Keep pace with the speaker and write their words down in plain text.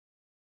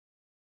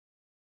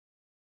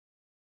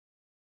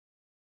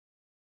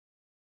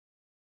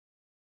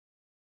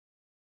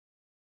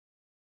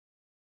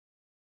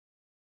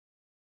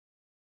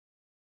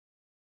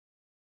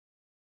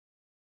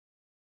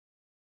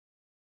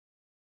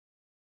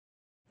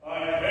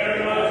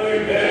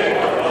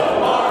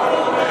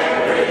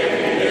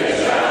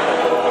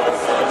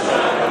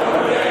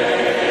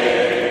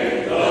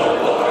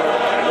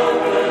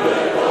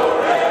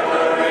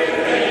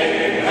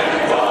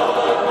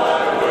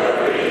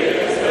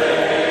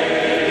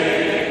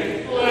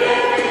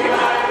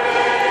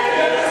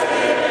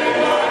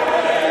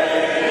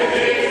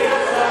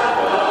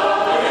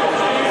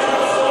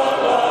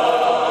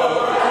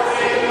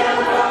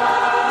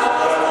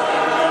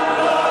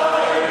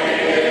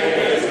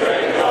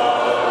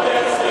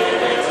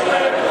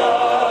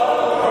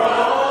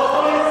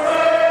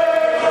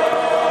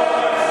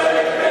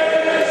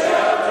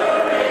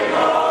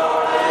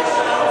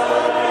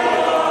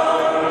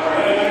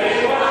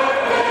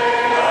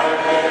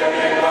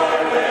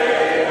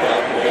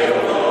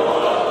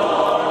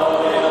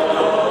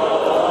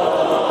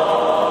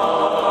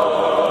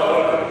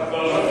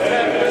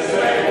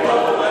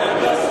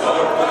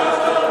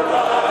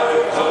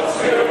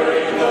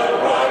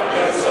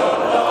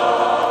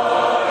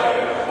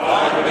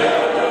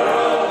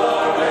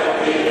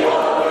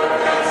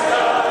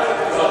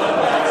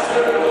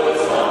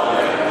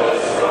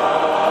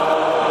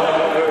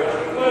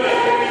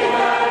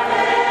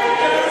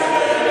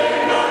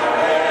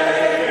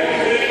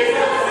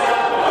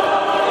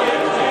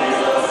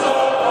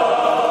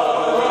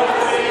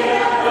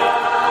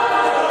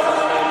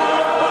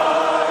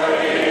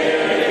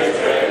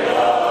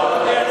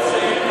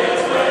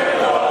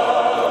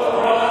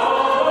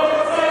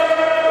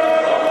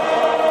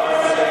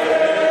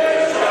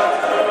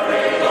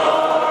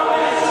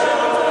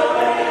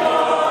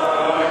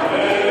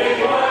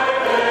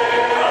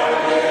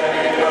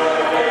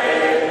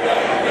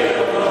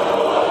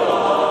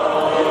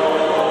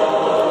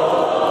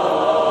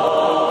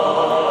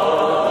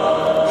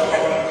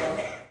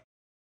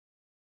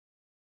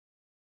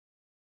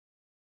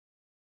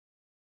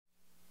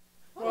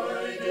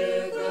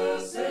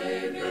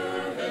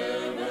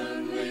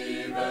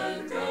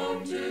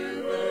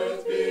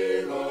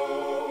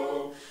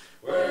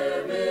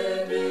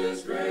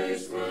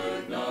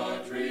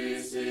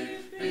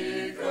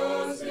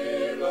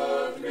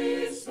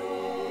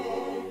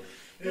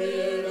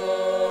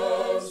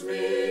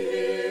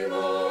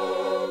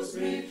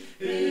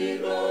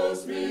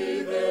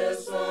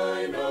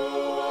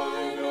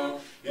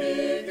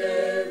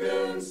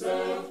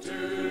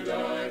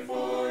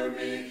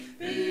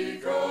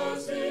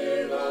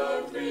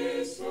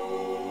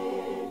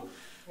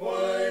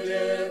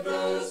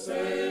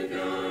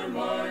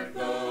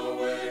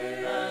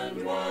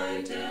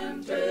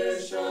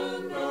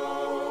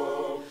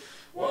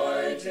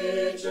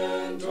teach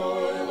and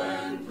toil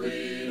and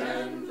plead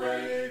and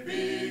pray,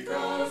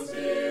 because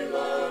He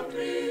loved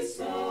me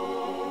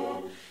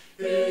so.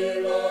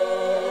 He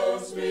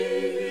loves me,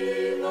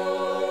 He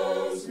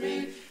loves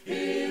me,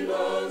 He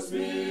loves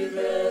me,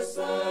 this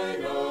I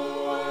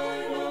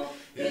know.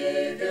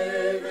 He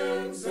gave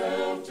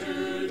Himself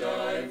to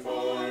die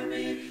for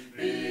me,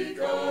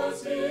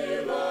 because He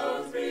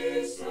loves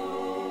me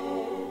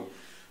so.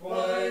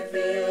 Why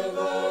feel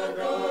the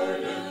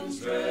garden's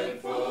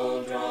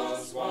dreadful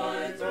dross?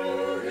 Why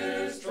through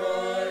His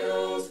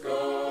trials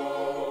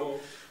go?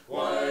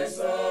 Why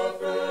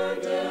suffer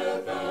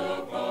death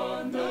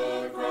upon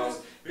the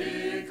cross?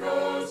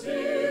 Because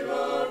He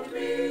loved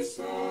me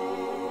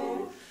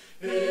so.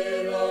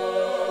 He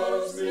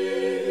loves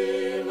me,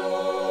 He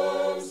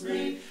loves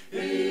me,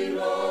 He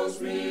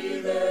loves me,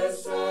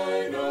 this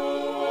I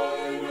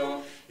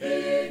know.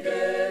 He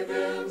gave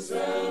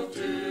Himself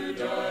to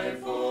die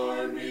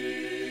for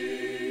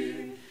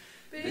me,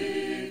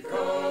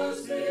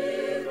 because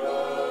He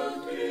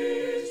loved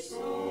me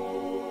so.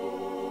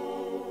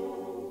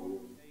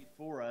 Made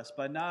for us,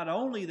 but not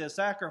only the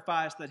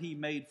sacrifice that He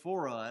made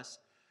for us,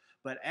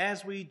 but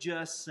as we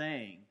just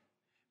sang,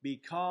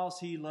 because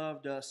He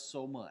loved us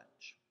so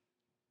much.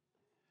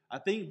 I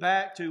think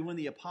back to when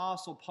the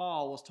Apostle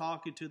Paul was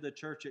talking to the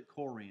church at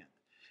Corinth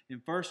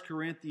in 1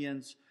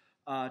 Corinthians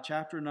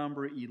chapter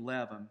number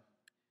 11.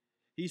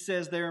 He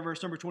says there in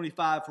verse number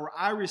 25, "For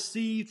I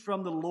received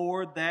from the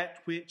Lord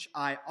that which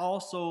I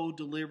also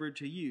delivered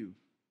to you,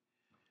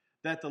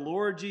 that the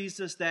Lord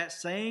Jesus, that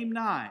same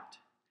night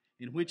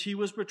in which He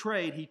was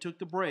betrayed, He took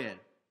the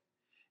bread.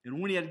 And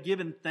when He had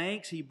given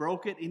thanks, He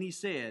broke it, and He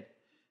said,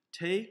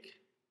 'Take,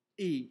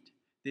 eat,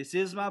 this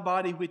is my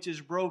body which is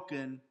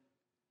broken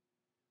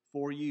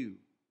for you.'"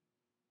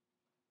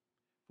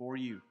 For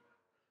you.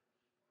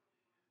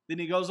 Then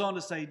He goes on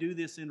to say, "Do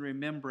this in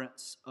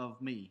remembrance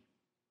of me."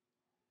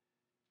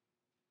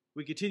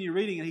 We continue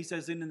reading, and He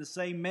says, "And in the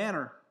same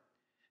manner,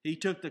 He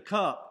took the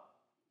cup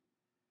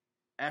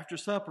after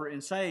supper,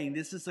 and saying,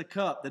 'This is the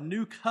cup, the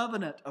new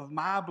covenant of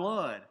my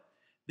blood.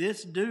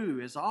 This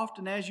do as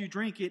often as you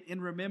drink it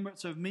in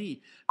remembrance of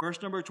me.'"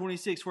 Verse number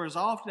 26, "For as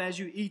often as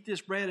you eat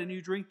this bread and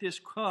you drink this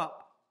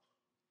cup,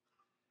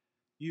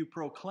 you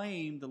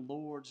proclaim the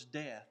Lord's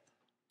death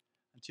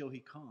until He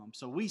comes."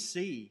 So we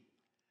see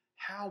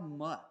how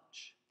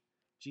much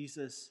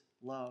Jesus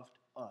loved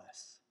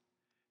us,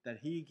 that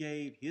He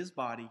gave His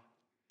body,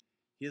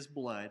 His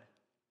blood,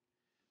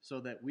 so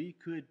that we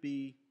could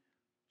be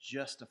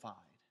justified,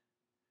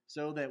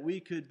 so that we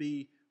could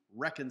be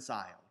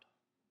reconciled.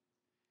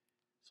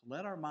 So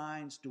let our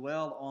minds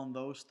dwell on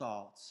those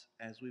thoughts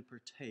as we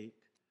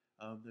partake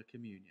of the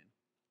communion.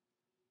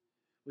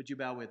 Would you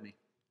bow with me?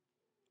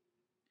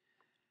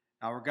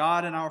 Our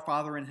God and our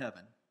Father in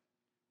heaven,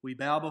 we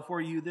bow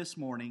before You this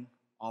morning,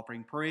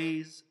 offering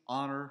praise,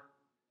 honor,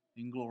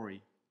 and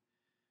glory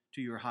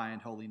to Your high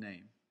and holy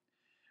name.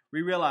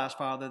 We realize,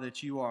 Father,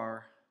 that You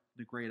are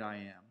the great I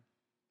am.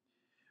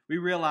 We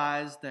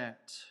realize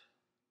that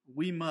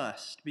we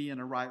must be in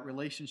a right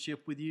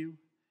relationship with You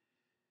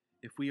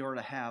if we are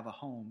to have a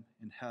home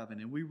in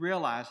heaven. And we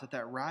realize that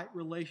that right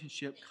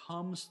relationship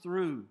comes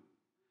through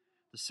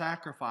the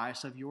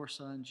sacrifice of Your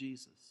Son,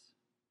 Jesus.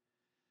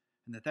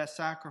 And that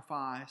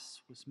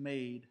sacrifice was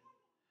made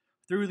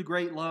through the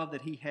great love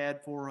that He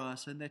had for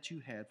us and that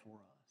You had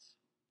for us.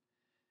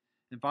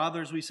 And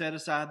Father, as we set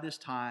aside this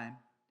time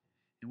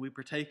and we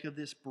partake of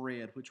this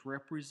bread, which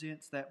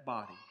represents that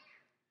body,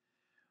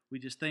 we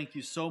just thank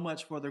You so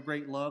much for the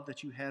great love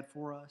that You had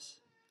for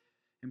us,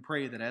 and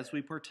pray that as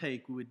we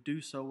partake, we would do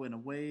so in a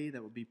way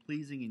that would be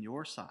pleasing in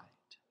Your sight.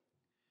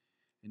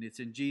 And it's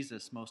in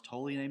Jesus' most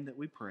holy name that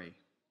we pray.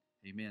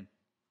 Amen.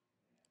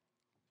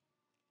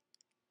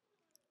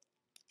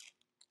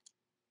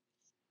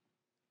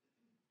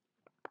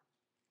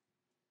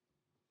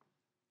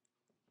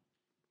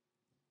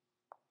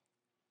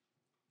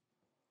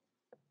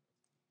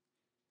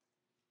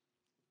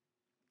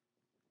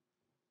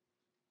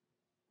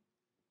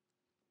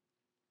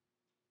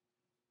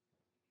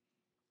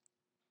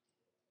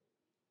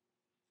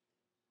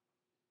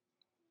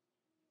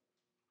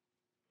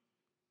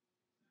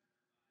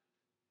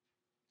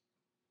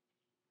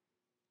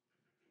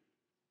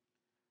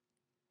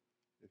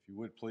 If you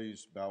would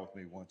please bow with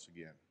me once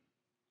again.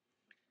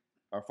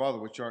 Our Father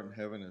which art in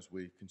heaven, as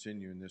we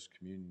continue in this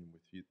communion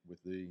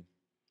with Thee,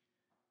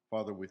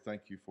 Father, we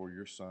thank You for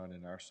Your Son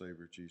and our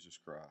Savior, Jesus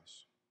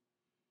Christ.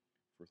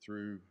 For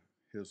through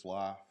His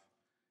life,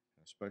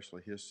 and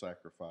especially His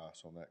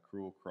sacrifice on that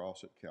cruel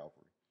cross at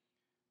Calvary,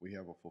 we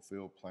have a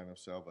fulfilled plan of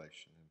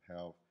salvation and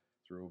have,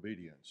 through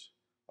obedience,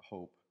 a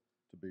hope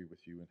to be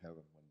with You in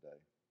heaven one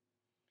day.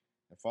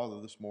 And Father,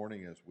 this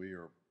morning as we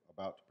are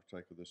about to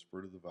partake of this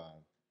fruit of the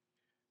vine,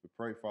 we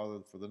pray,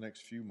 Father, for the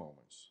next few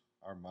moments,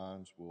 our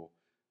minds will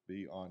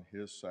be on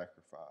His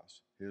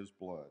sacrifice, His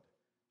blood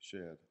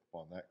shed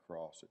upon that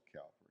cross at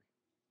Calvary.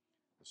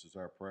 This is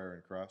our prayer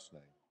in Christ's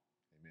name.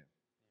 Amen.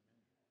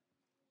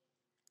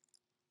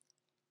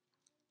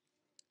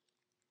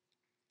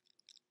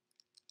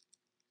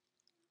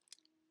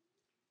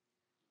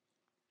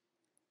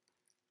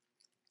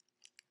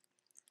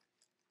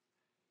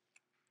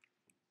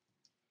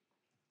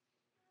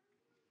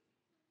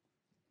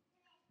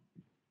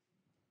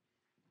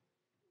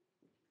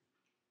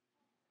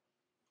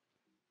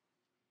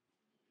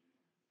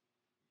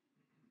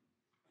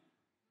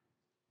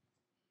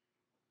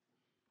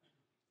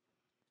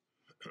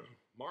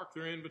 mark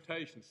their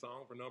invitation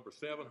song for number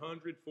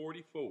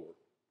 744.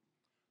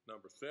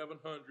 Number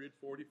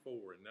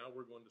 744. And now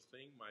we're going to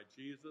sing My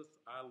Jesus,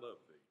 I Love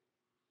Thee.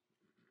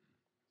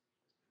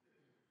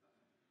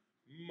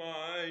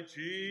 My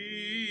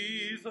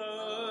Jesus,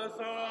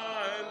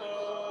 I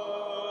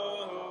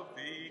love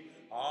thee.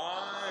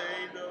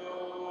 I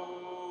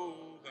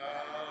know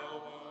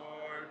thou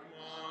art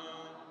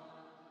mine.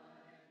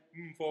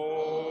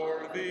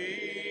 For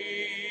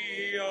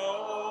thee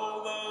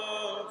all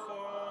the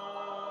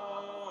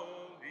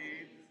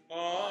folly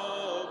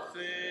of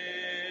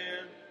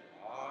sin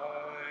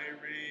I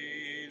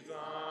resign.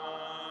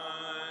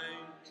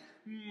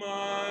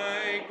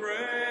 My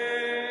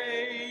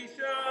gracious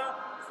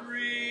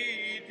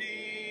Redeemer,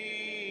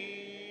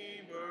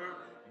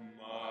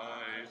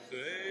 my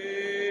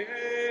Savior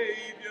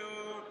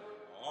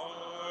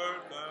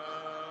art thou.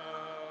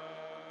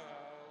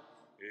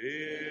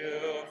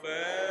 If ever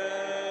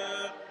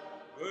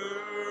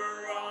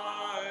I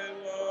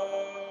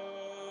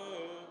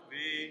love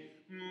thee,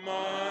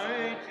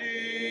 my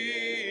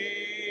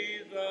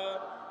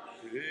Jesus,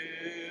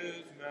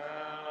 'tis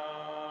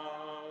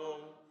now.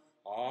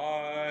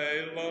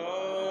 I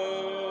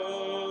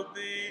love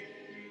thee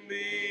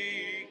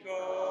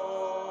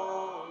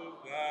because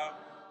thou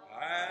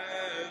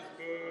hast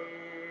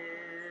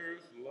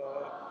first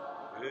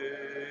loved me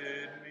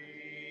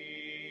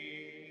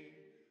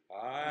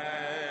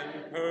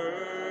and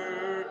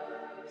purchased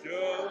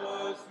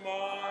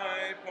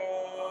my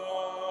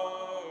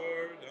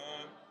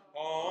pardon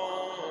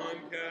on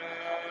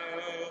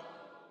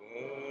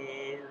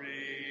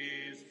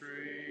Calvary's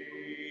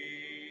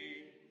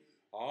tree.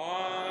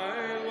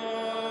 I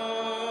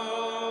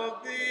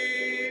love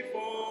thee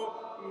for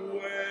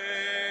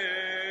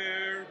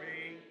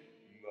wearing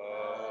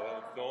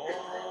the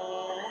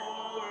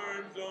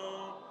thorns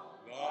on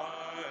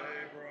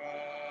thy brow.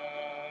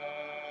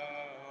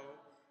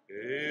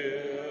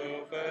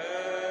 If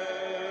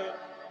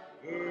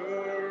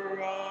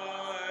ever I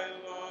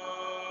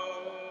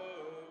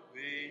love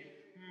thee,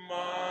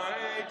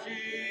 my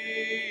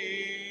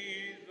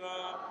Jesus,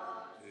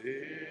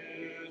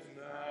 'tis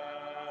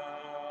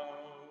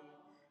now.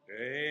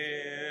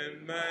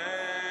 In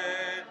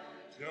mansions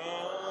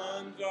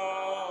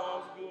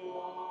of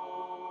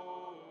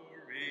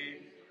glory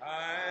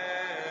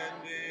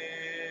and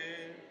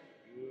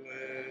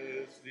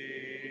endless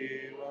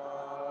delight,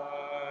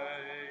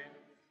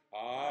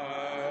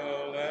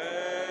 I'll ever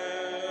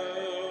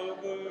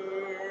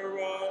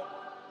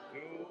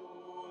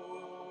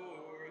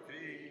adore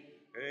thee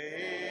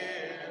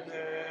in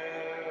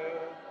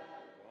heaven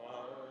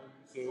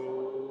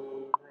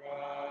so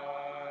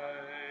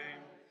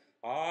bright.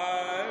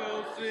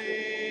 I'll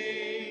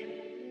sing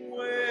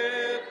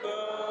with the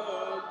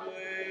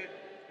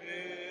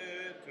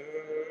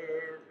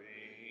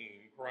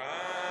glittering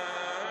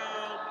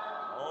crown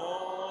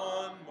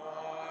on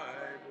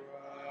my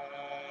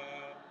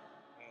brow.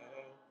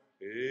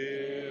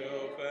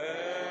 If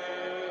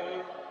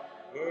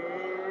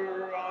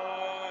ever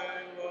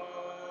I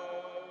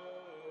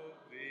love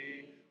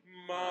thee,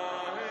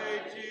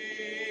 my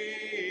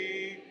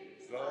Jesus,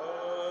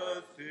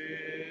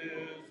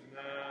 'tis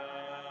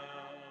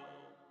now.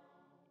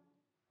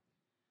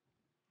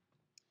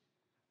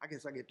 I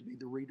guess I get to be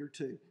the reader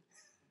too.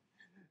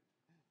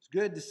 It's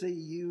good to see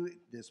you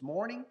this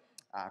morning.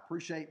 I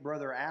appreciate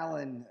Brother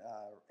Allen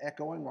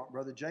echoing what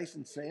Brother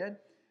Jason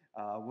said.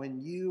 When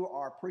you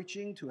are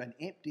preaching to an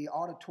empty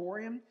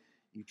auditorium,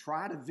 you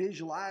try to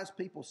visualize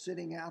people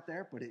sitting out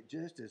there, but it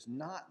just is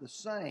not the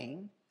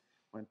same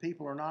when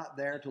people are not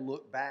there to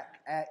look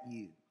back at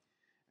you.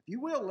 If you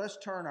will, let's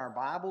turn our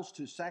Bibles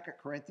to 2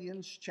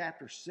 Corinthians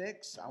chapter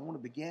 6. I want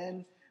to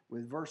begin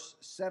with verse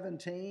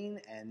 17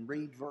 and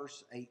read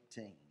verse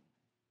 18.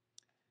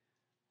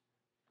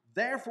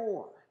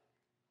 Therefore,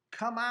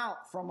 come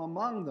out from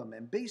among them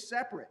and be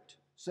separate,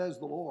 says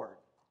the Lord.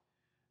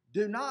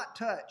 Do not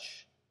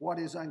touch what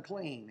is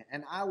unclean,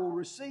 and I will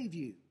receive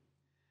you.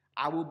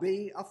 I will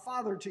be a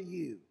father to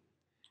you,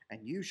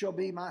 and you shall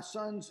be my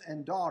sons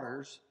and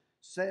daughters,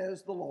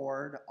 says the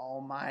Lord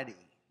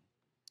Almighty.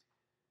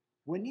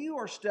 When you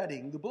are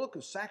studying the book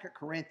of 2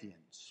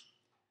 Corinthians,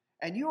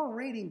 and you are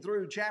reading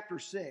through chapter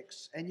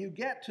 6, and you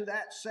get to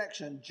that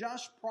section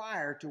just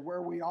prior to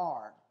where we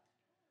are,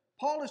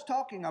 Paul is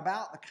talking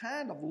about the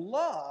kind of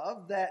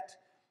love that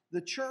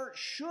the church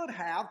should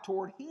have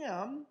toward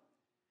him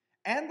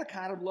and the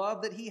kind of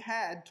love that he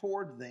had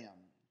toward them.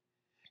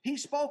 He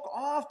spoke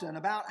often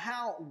about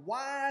how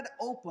wide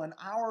open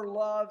our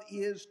love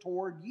is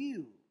toward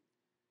you.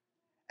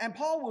 And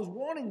Paul was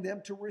wanting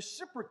them to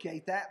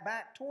reciprocate that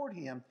back toward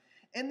him.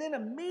 And then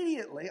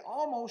immediately,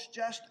 almost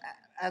just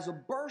as a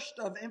burst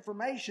of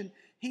information,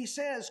 he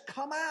says,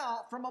 come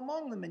out from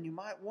among them. And you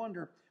might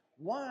wonder,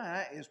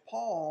 why is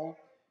Paul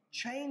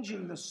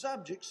changing the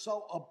subject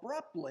so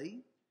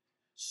abruptly,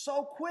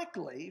 so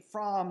quickly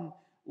from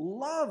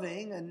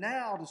loving and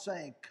now to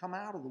saying, come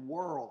out of the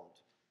world?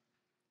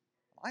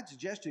 I'd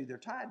suggest to you they're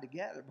tied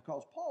together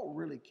because Paul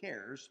really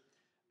cares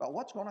about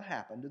what's going to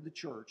happen to the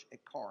church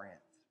at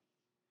Corinth.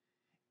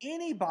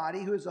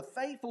 anybody who is a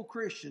faithful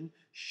Christian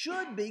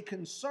should be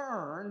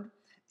concerned,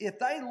 if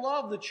they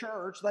love the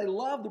church, they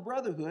love the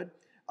brotherhood,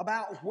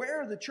 about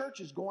where the church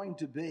is going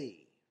to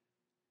be.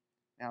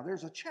 Now,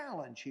 there's a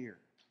challenge here.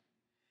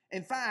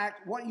 In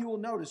fact, what you will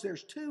notice,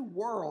 there's two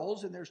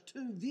worlds and there's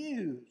two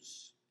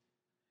views.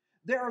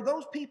 There are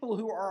those people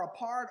who are a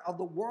part of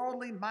the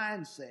worldly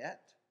mindset,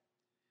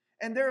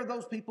 and there are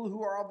those people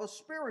who are of a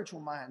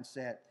spiritual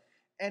mindset.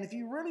 And if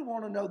you really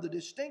want to know the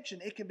distinction,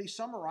 it can be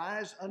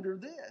summarized under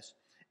this.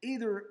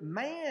 Either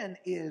man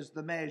is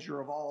the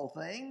measure of all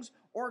things,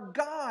 or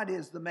God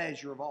is the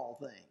measure of all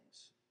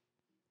things.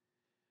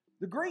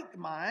 The Greek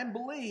mind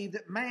believed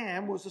that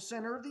man was the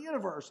center of the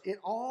universe. It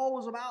all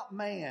was about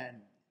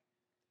man.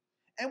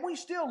 And we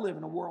still live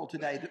in a world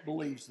today that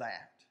believes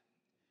that.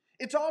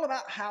 It's all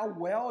about how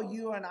well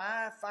you and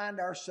I find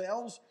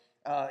ourselves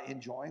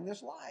enjoying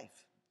this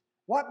life.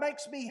 What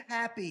makes me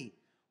happy?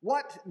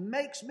 What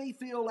makes me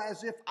feel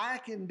as if I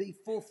can be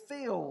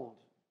fulfilled?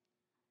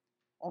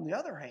 On the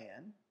other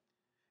hand,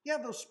 you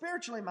have those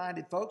spiritually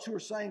minded folks who are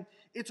saying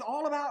it's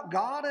all about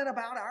God and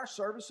about our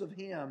service of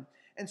Him.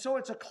 And so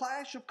it's a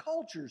clash of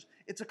cultures.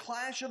 It's a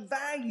clash of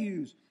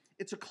values.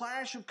 It's a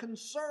clash of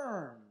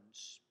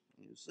concerns.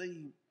 You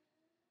see,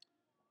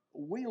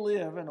 we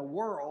live in a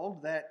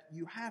world that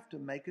you have to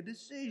make a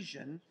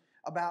decision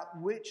about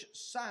which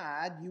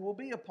side you will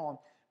be upon.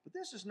 But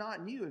this is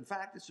not new. In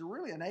fact, it's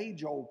really an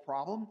age-old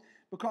problem,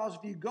 because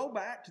if you go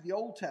back to the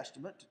Old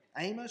Testament,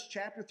 Amos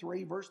chapter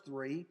 3, verse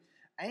 3,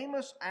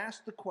 Amos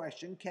asked the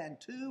question, can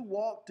two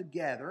walk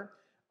together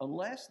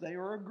unless they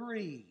are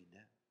agreed?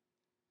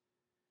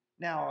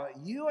 Now,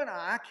 you and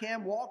I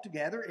can walk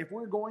together if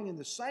we're going in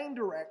the same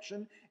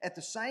direction, at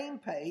the same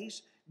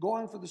pace,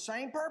 going for the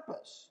same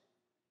purpose.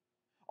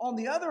 On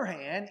the other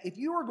hand, if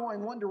you are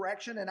going one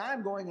direction and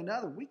I'm going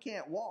another, we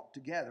can't walk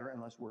together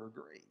unless we're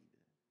agreed.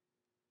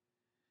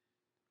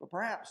 But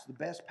perhaps the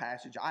best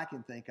passage I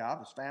can think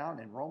of is found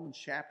in Romans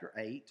chapter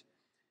 8,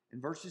 in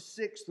verses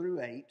 6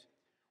 through 8,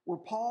 where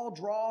Paul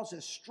draws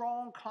a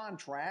strong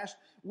contrast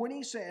when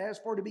he says,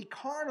 for to be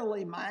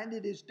carnally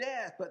minded is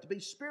death, but to be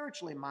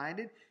spiritually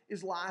minded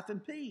is life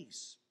and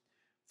peace.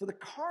 For the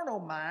carnal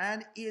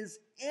mind is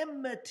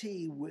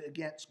enmity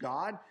against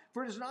God,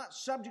 for it is not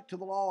subject to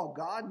the law of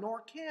God,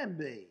 nor can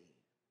be.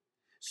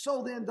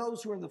 So then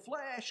those who are in the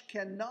flesh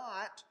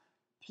cannot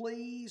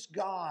please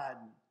God.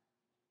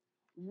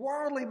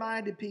 Worldly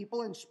minded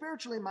people and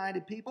spiritually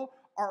minded people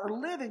are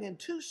living in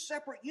two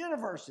separate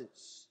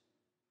universes.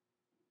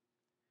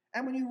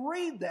 And when you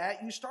read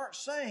that, you start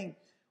saying,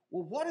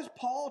 well, what is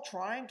Paul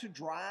trying to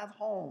drive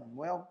home?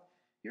 Well,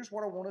 here's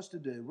what I want us to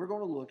do. We're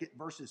going to look at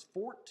verses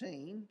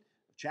 14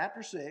 of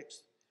chapter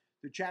 6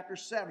 through chapter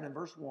 7 and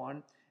verse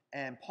 1,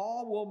 and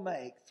Paul will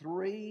make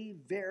three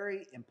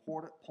very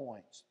important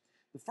points.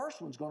 The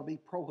first one's going to be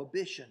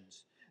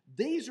prohibitions.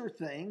 These are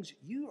things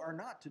you are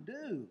not to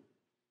do.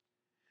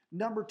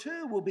 Number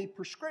 2 will be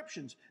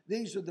prescriptions.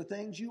 These are the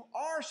things you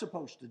are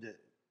supposed to do.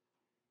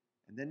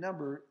 And then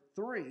number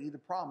 3, the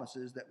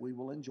promises that we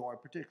will enjoy,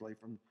 particularly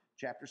from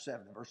chapter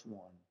 7, verse 1.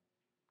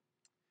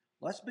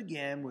 Let's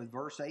begin with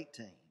verse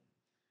 18.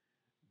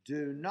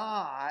 Do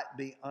not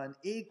be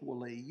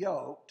unequally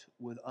yoked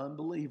with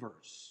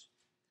unbelievers.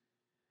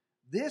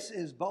 This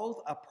is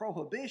both a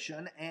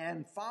prohibition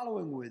and,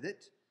 following with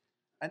it,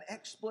 an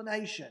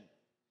explanation.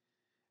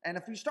 And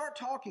if you start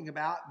talking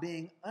about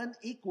being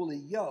unequally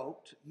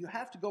yoked, you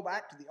have to go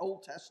back to the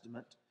Old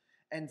Testament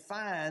and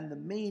find the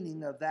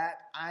meaning of that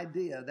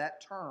idea,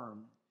 that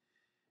term.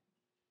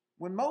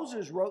 When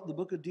Moses wrote the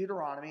book of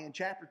Deuteronomy in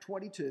chapter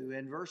 22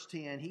 and verse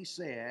 10, he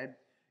said,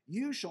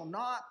 you shall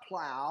not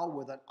plow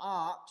with an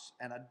ox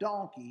and a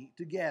donkey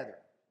together.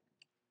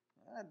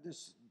 That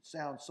just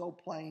sounds so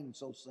plain and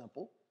so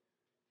simple.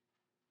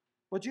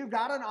 But you've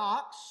got an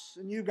ox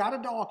and you've got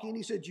a donkey, and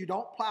he said you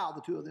don't plow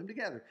the two of them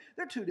together.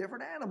 They're two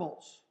different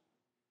animals.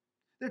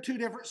 They're two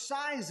different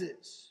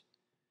sizes,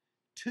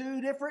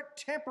 two different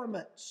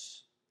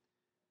temperaments.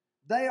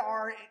 They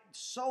are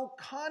so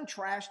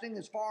contrasting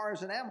as far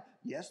as an animal.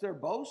 Yes, they're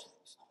both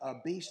a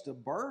beast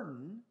of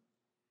burden,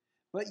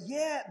 but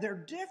yet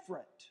they're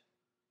different.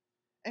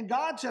 And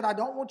God said, I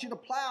don't want you to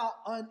plow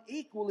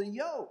unequally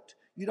yoked.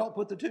 You don't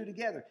put the two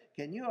together.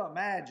 Can you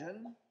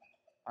imagine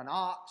an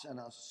ox and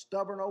a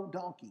stubborn old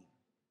donkey?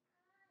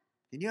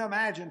 Can you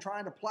imagine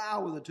trying to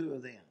plow with the two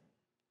of them?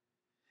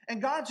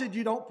 And God said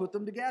you don't put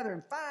them together.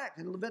 In fact,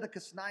 in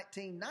Leviticus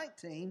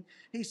 19:19,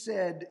 he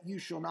said, you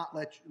shall not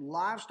let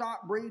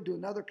livestock breed to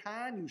another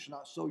kind. You shall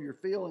not sow your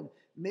field in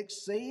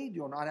mixed seed.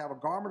 You'll not have a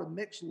garment of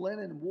mixed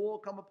linen and wool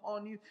come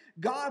upon you.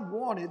 God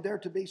wanted there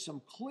to be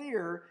some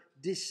clear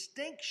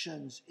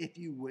distinctions, if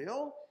you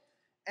will.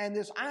 And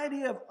this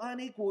idea of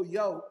unequal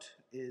yoked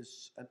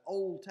is an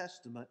Old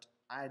Testament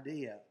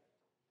idea.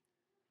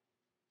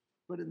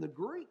 But in the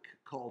Greek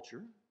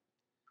culture,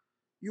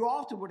 you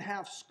often would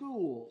have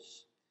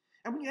schools.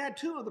 And when you had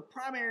two of the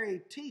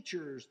primary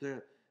teachers,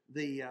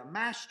 the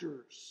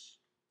masters,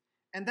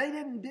 and they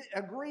didn't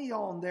agree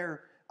on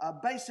their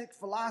basic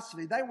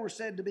philosophy, they were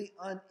said to be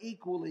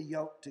unequally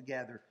yoked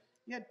together.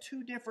 You had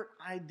two different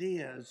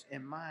ideas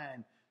in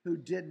mind who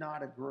did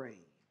not agree.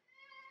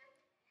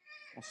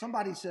 Well,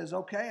 somebody says,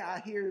 okay,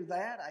 I hear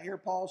that. I hear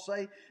Paul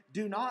say,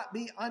 do not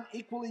be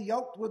unequally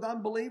yoked with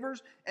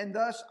unbelievers, and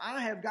thus I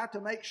have got to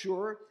make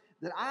sure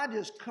that I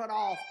just cut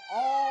off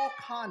all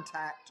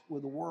contact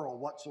with the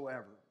world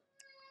whatsoever.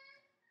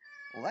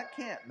 Well, that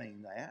can't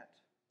mean that.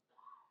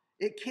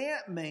 It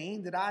can't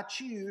mean that I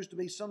choose to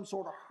be some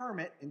sort of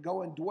hermit and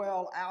go and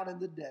dwell out in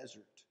the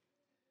desert.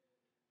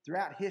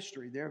 Throughout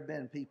history, there have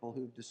been people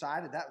who've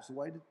decided that was the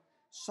way to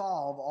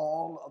solve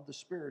all of the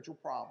spiritual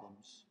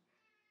problems.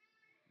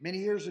 Many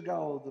years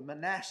ago, the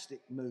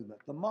monastic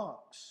movement, the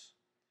monks,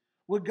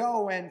 would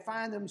go and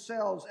find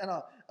themselves in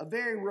a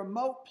very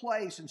remote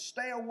place and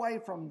stay away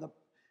from the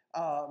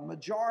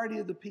majority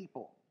of the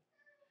people.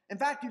 In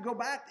fact, you go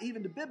back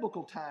even to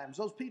biblical times,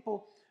 those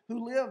people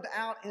who lived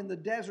out in the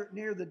desert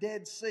near the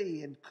Dead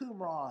Sea in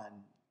Qumran,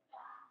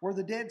 where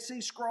the Dead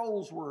Sea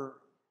Scrolls were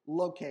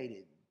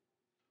located.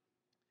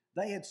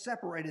 They had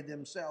separated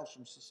themselves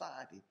from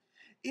society.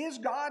 Is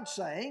God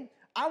saying,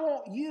 I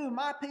want you,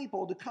 my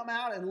people, to come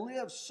out and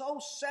live so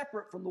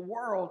separate from the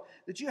world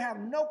that you have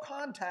no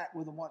contact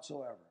with them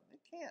whatsoever? It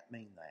can't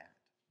mean that.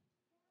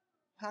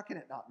 How can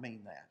it not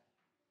mean that?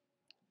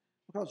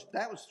 Because if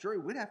that was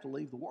true, we'd have to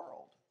leave the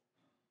world.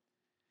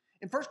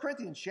 In 1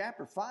 Corinthians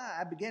chapter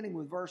 5, beginning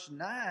with verse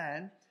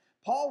 9,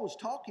 Paul was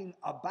talking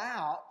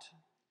about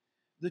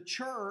the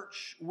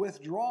church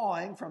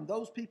withdrawing from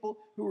those people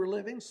who were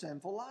living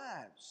sinful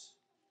lives.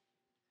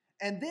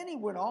 And then he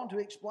went on to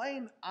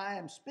explain, I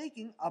am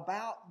speaking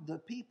about the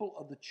people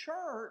of the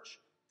church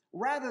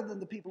rather than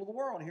the people of the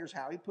world. And here's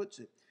how he puts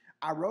it.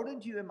 I wrote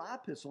unto you in my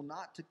epistle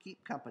not to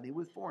keep company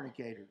with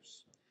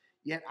fornicators.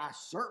 Yet I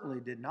certainly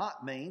did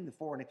not mean the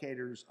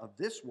fornicators of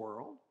this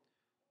world,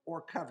 or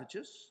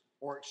covetous,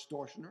 or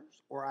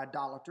extortioners, or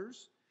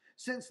idolaters,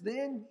 since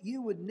then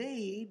you would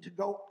need to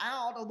go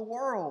out of the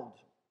world.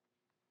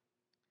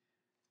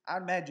 I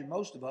imagine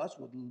most of us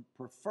would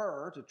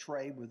prefer to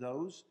trade with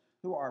those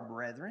who are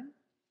brethren.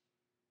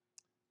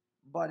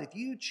 But if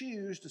you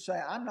choose to say,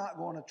 I'm not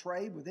going to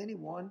trade with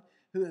anyone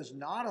who is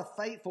not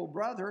a faithful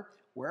brother,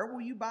 where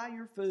will you buy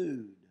your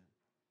food?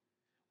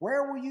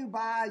 Where will you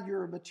buy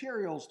your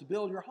materials to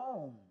build your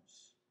homes?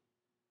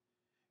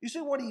 You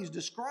see, what he's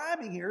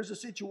describing here is a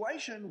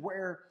situation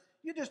where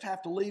you just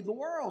have to leave the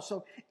world.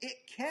 So it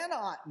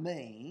cannot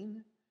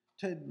mean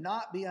to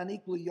not be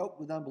unequally yoked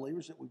with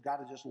unbelievers that we've got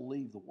to just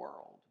leave the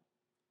world.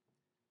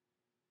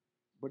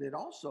 But it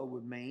also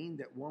would mean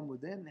that one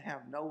would then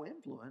have no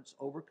influence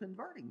over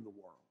converting the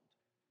world.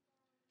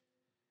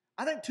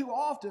 I think too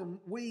often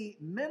we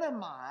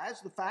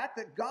minimize the fact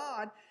that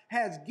God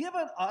has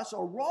given us a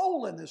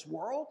role in this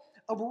world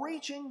of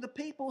reaching the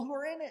people who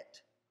are in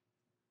it.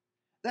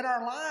 That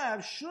our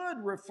lives should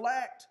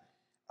reflect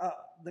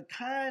the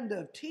kind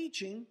of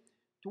teaching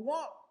to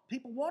what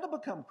people want to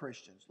become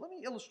Christians. Let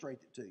me illustrate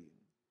it to you.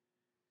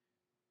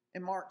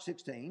 In Mark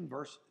 16,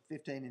 verse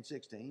 15 and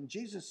 16,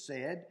 Jesus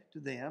said to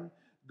them,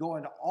 go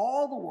into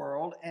all the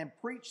world and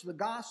preach the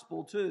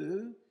gospel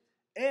to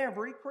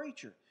every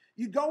creature.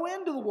 You go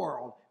into the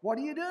world. What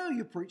do?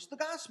 You preach the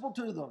gospel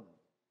to them.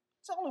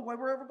 It's the only way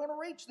we're ever going to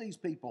reach these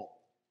people.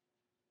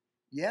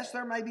 Yes,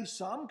 there may be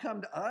some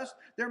come to us.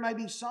 There may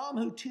be some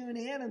who tune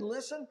in and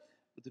listen.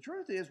 But the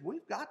truth is,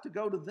 we've got to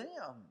go to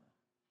them.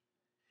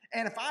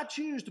 And if I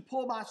choose to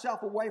pull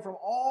myself away from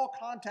all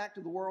contact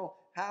with the world,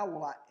 how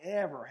will I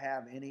ever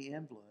have any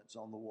influence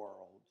on the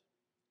world?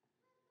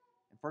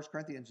 In 1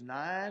 Corinthians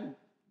 9,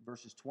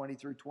 verses 20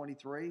 through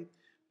 23,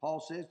 Paul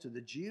says, to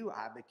the Jew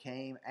I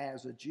became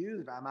as a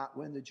Jew, that I might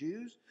win the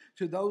Jews.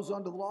 To those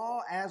under the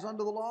law, as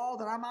under the law,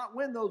 that I might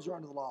win those who are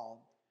under the law.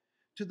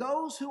 To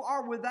those who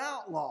are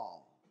without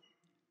law,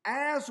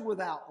 as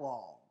without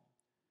law,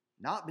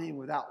 not being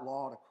without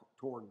law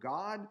toward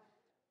God,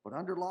 but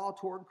under law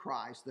toward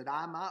Christ, that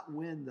I might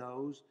win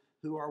those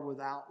who are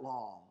without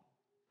law.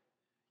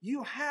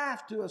 You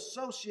have to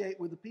associate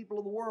with the people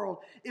of the world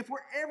if we're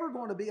ever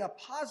going to be a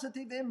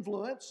positive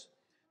influence,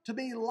 to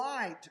be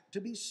light,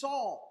 to be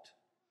salt,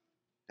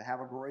 to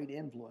have a great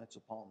influence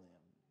upon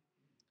them.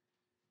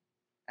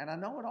 And I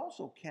know it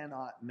also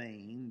cannot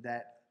mean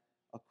that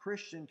a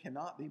Christian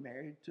cannot be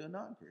married to a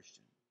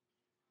non-Christian.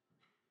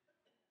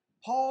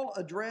 Paul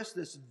addressed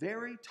this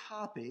very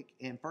topic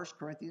in 1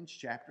 Corinthians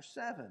chapter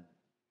 7.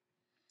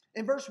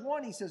 In verse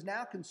 1, he says,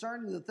 now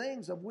concerning the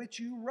things of which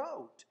you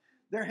wrote,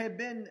 there had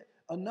been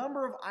a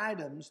number of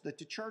items that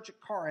the church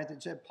at Corinth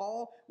had said,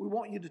 Paul, we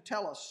want you to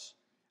tell us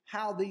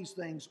how these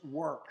things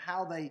work,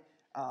 how they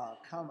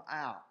come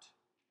out.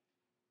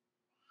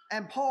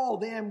 And Paul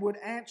then would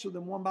answer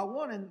them one by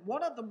one. And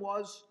one of them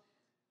was,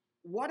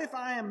 what if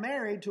I am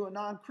married to a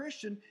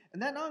non-Christian,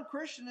 and that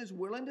non-Christian is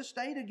willing to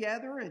stay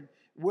together and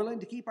willing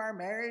to keep our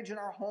marriage and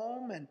our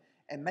home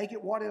and make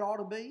it what it ought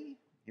to be?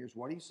 Here's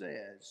what he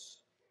says.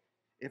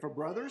 If a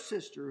brother or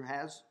sister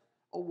has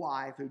a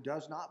wife who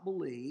does not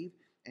believe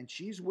and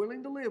she's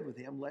willing to live with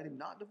him, let him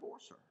not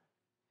divorce her.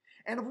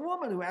 And if a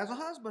woman who has a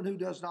husband who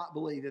does not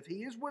believe, if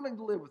he is willing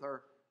to live with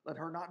her, let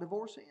her not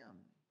divorce him.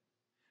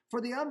 For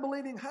the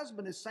unbelieving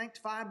husband is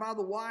sanctified by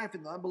the wife,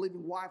 and the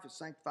unbelieving wife is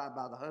sanctified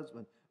by the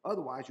husband.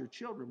 Otherwise, your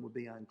children would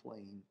be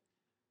unclean,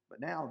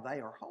 but now they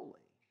are holy.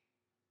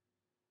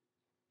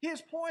 His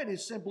point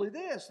is simply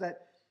this,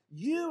 that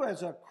you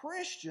as a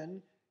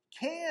Christian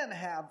can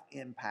have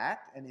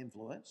impact and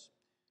influence.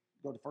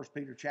 Go to 1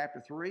 Peter chapter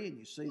 3 and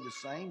you see the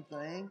same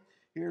thing.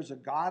 Here's a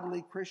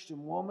godly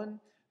Christian woman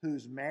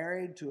who's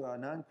married to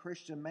an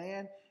unchristian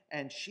man,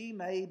 and she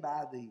may,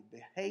 by the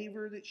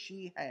behavior that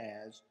she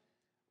has,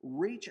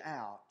 reach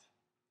out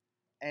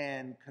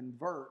and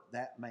convert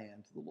that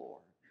man to the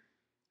Lord.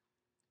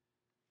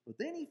 But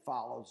then he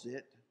follows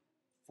it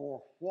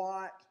for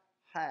what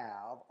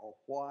have or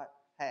what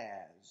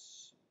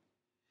has.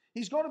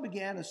 He's going to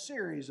begin a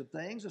series of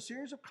things, a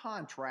series of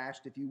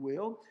contrast, if you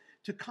will,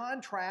 to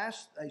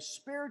contrast a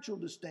spiritual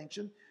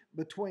distinction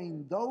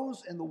between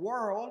those in the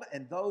world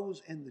and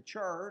those in the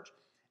church,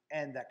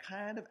 and the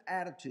kind of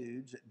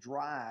attitudes that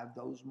drive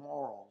those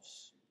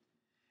morals.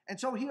 And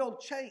so he'll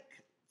take,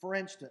 for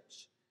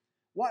instance,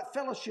 what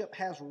fellowship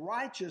has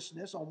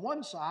righteousness on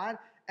one side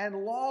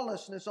and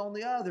lawlessness on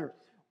the other,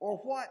 or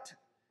what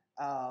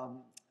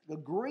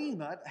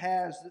agreement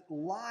has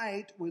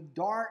light with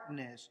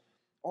darkness,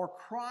 or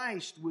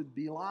Christ with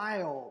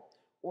Belial,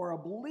 or a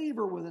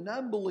believer with an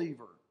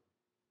unbeliever.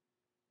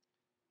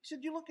 He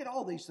said, you look at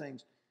all these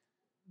things,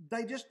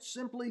 they just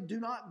simply do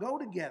not go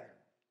together.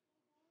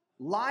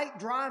 Light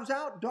drives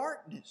out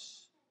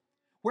darkness.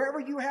 Wherever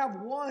you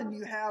have one,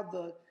 you have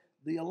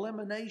the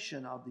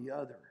elimination of the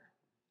other.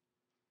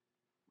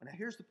 Now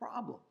here's the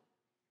problem.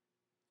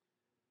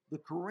 The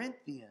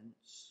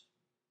Corinthians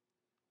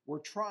were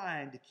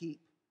trying to keep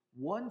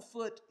one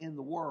foot in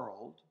the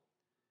world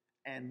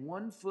and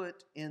one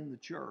foot in the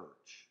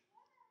church.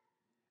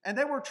 And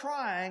they were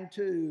trying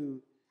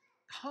to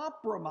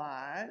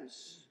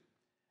compromise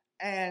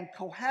and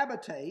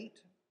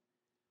cohabitate,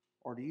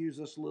 or to use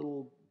this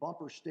little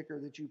bumper sticker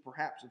that you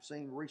perhaps have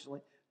seen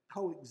recently,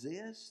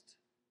 coexist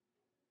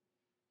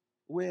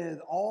with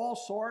all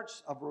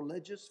sorts of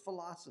religious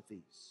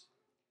philosophies.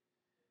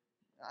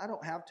 I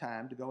don't have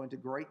time to go into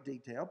great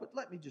detail, but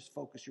let me just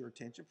focus your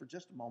attention for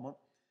just a moment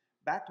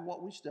back to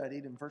what we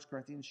studied in 1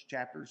 Corinthians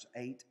chapters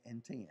 8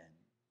 and 10.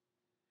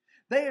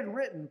 They had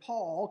written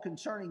Paul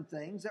concerning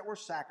things that were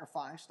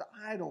sacrificed to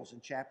idols in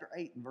chapter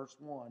 8 and verse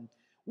 1.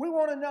 We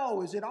want to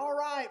know, is it all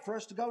right for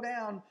us to go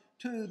down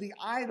to the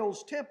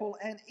idol's temple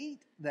and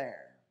eat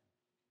there?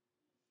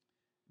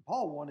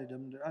 Paul wanted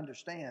them to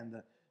understand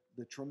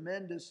the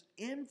tremendous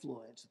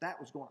influence that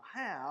was going to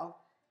have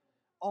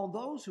on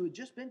those who had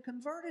just been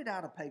converted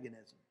out of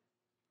paganism.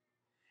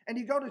 And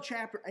you go to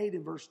chapter 8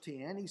 and verse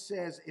 10, he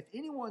says, if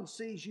anyone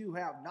sees you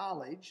have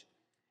knowledge,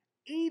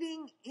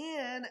 eating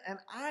in an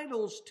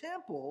idol's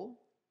temple,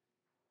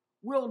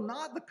 will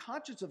not the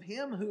conscience of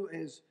him who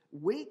is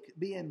weak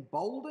be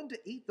emboldened to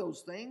eat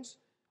those things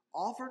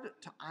offered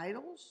to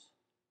idols?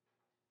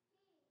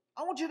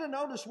 I want you to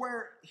notice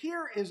where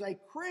here is a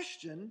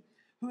Christian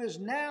who is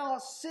now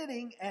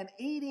sitting and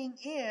eating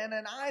in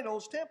an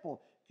idol's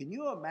temple. Can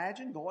you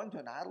imagine going to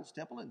an idol's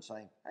temple and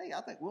saying, hey,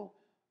 I think we'll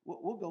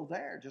go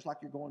there, just like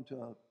you're going to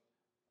a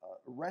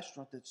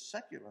restaurant that's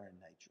secular in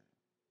nature?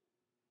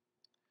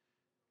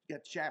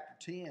 Get chapter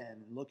 10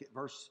 and look at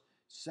verse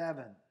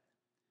 7.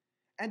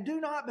 And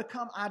do not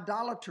become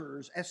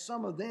idolaters as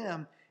some of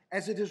them,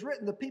 as it is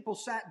written, the people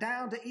sat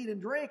down to eat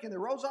and drink, and they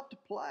rose up to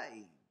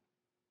play.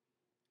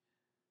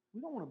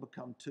 We don't want to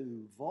become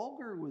too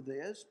vulgar with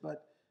this,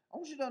 but I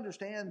want you to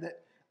understand that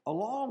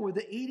along with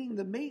the eating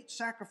the meat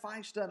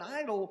sacrificed to an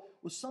idol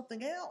was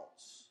something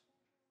else.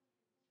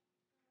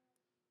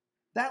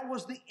 That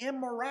was the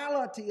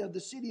immorality of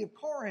the city of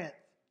Corinth,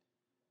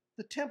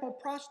 the temple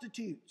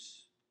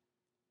prostitutes.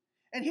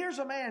 And here's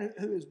a man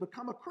who has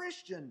become a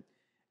Christian,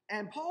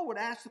 and Paul would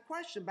ask the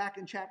question back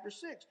in chapter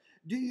 6,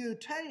 do you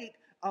take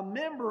a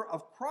member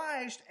of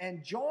Christ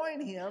and join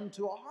him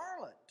to a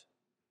harlot?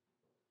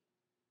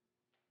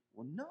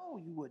 Well, no,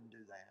 you wouldn't do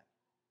that.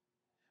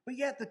 But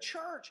yet the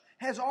church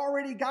has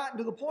already gotten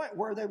to the point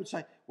where they would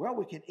say, well,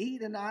 we can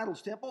eat in the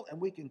idol's temple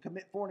and we can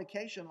commit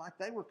fornication like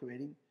they were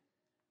committing.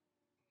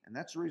 And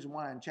that's the reason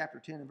why in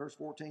chapter 10 and verse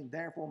 14,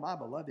 therefore, my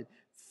beloved,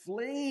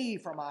 flee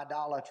from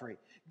idolatry.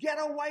 Get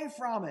away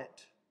from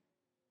it.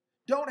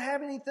 Don't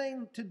have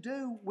anything to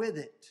do with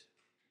it.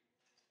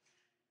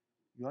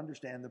 You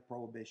understand the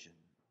prohibition.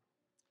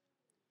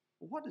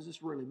 Well, what does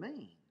this really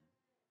mean?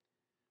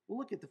 Well,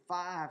 look at the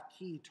 5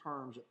 key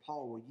terms that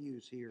Paul will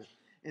use here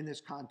in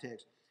this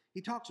context. He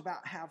talks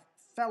about have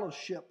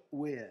fellowship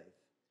with.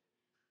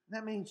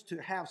 That means to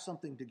have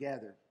something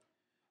together.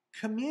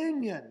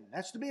 Communion,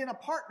 that's to be in a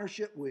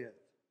partnership with.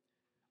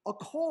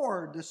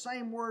 Accord, the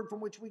same word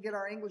from which we get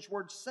our English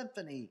word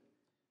symphony.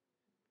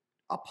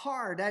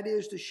 Apart, that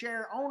is to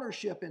share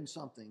ownership in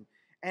something.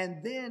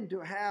 And then to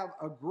have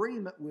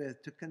agreement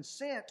with, to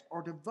consent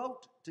or to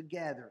vote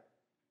together.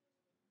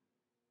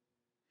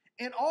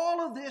 In all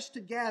of this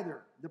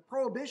together, the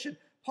prohibition,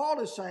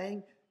 Paul is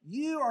saying,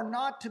 you are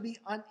not to be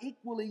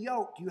unequally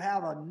yoked. You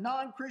have a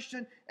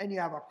non-Christian and you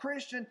have a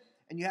Christian,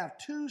 and you have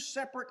 2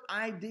 separate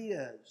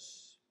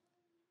ideas.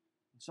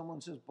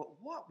 Someone says, but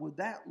what would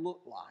that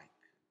look like?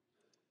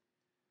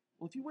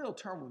 Well, if you will,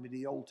 turn with me to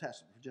the Old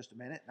Testament for just a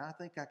minute, and I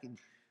think I can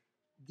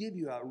give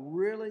you a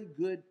really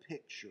good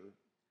picture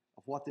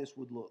of what this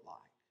would look like.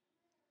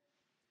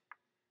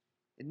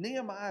 In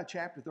Nehemiah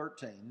chapter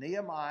 13,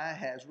 Nehemiah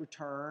has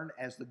returned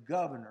as the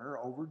governor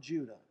over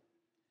Judah.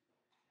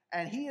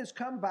 And he has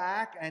come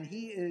back and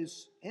he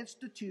is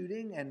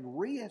instituting and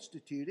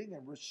reinstituting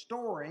and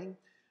restoring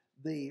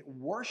the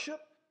worship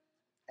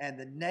and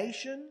the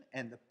nation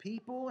and the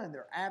people and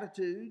their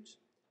attitudes.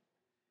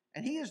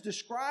 And he is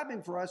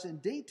describing for us in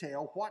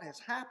detail what has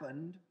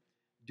happened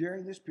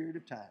during this period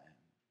of time.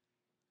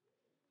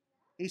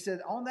 He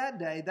said, on that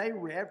day they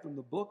read from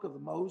the book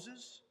of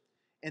Moses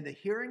in the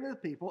hearing of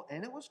the people,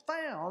 and it was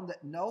found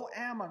that no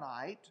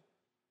Ammonite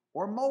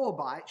or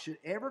Moabite should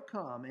ever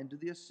come into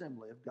the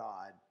assembly of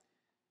God.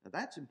 Now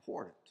that's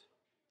important.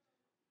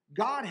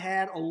 God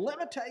had a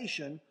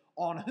limitation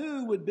on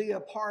who would be a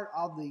part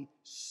of the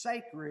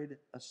sacred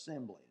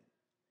assembly.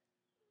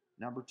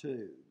 Number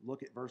 2,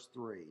 look at verse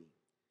 3.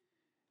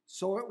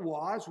 So it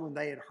was, when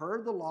they had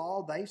heard the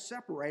law, they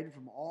separated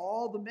from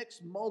all the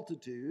mixed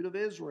multitude of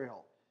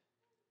Israel.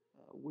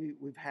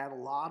 We've had a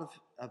lot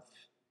of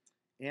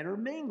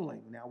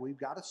intermingling. Now we've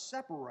got to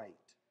separate.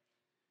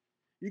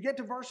 You get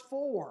to verse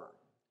 4.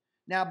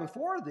 Now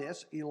before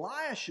this,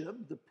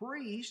 Eliashib, the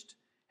priest,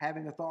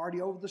 having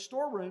authority over the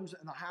storerooms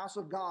in the house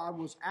of God,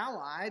 was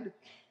allied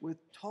with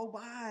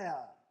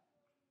Tobiah.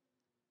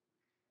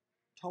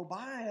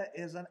 Tobiah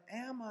is an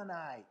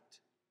Ammonite.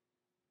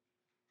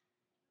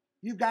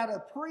 You've got a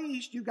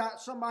priest, you've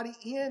got somebody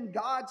in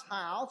God's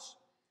house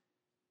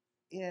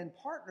in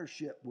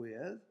partnership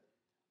with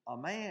a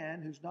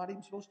man who's not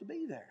even supposed to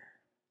be there.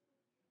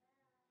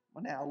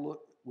 Well, now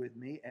look with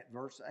me at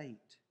verse 8.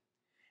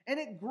 And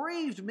it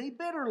grieved me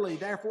bitterly,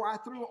 therefore I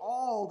threw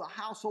all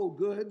the household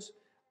goods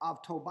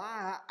of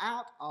Tobiah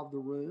out of the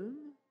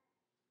room.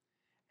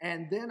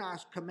 And then I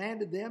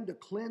commanded them to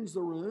cleanse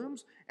the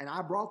rooms, and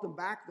I brought them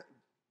back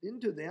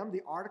into them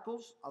the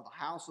articles of the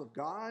house of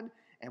God,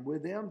 and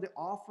with them the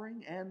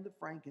offering and the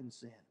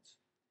frankincense.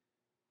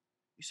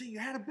 You see, you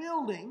had a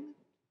building,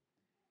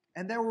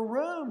 and there were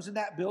rooms in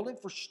that building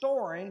for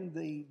storing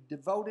the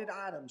devoted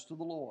items to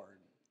the Lord.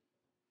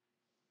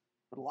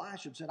 But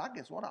Eliashib said, I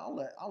guess what? I'll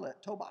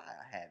let Tobiah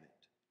have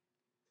it.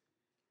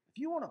 If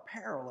you want a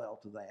parallel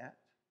to that,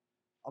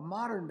 a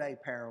modern day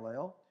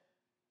parallel,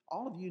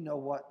 all of you know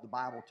what the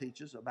Bible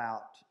teaches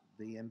about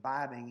the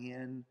imbibing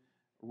in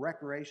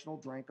recreational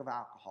drink of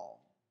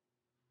alcohol.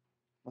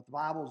 But the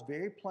Bible is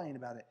very plain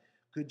about it.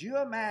 Could you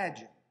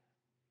imagine?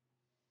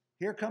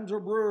 Here comes a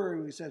brewery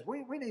who says,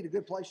 we need a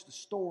good place to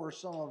store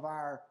some of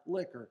our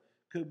liquor.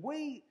 Could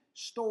we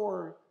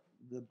store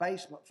the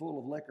basement full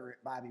of liquor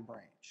at Bobby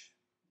Branch?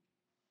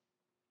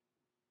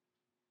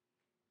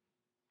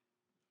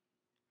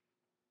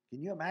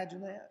 Can you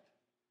imagine that?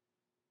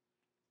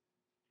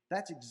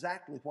 That's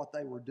exactly what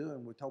they were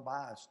doing with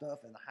Tobiah's stuff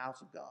in the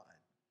house of God.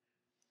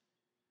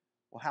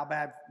 Well, how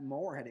bad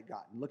more had it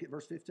gotten? Look at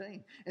verse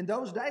 15. In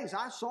those days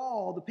I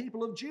saw the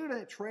people of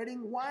Judah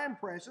treading wine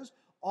presses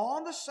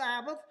on the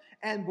Sabbath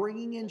and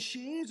bringing in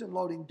sheaves and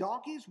loading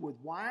donkeys with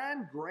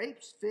wine,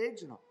 grapes,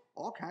 figs, and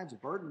all kinds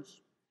of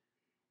burdens,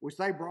 which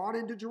they brought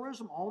into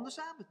Jerusalem on the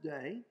Sabbath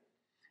day.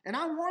 And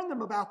I warned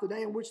them about the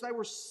day in which they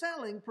were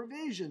selling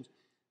provisions.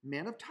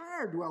 Men of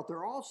Tyre dwelt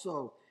there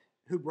also,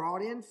 who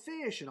brought in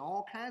fish and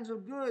all kinds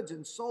of goods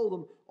and sold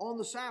them on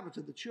the Sabbath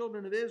to the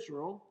children of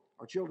Israel,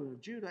 or children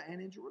of Judah,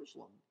 and in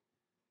Jerusalem.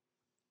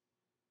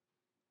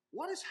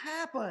 What has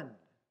happened?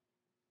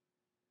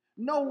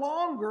 No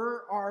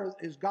longer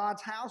is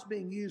God's house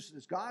being used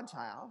as God's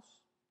house.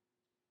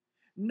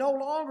 No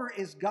longer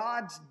is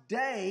God's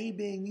day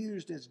being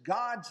used as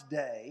God's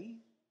day.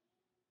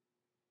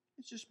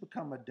 It's just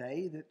become a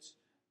day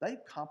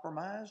they've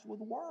compromised with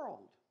the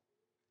world.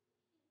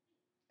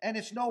 And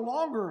it's no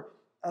longer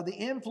the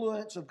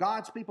influence of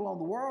God's people on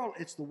the world,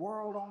 it's the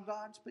world on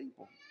God's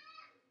people.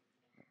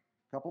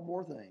 A couple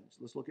more things.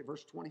 Let's look at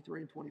verse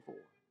 23 and 24.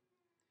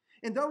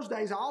 In those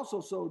days I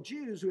also saw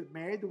Jews who had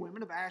married the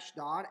women of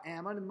Ashdod,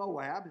 Ammon, and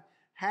Moab.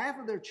 Half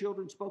of their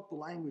children spoke the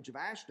language of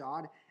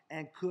Ashdod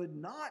and could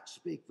not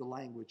speak the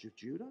language of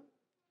Judah,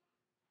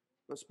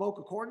 but spoke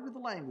according to the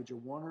language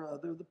of one or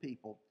other of the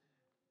people.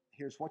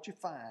 Here's what you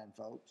find,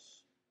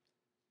 folks.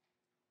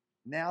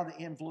 Now the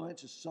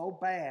influence is so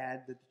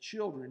bad that the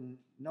children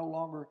no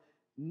longer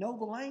know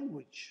the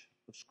language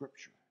of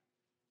Scripture.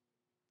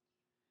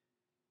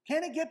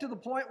 Can it get to the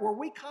point where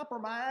we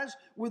compromise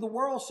with the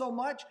world so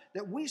much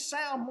that we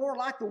sound more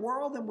like the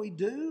world than we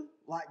do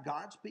like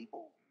God's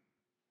people?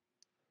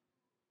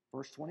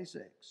 Verse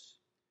 26.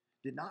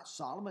 Did not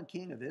Solomon,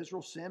 king of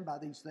Israel, sin by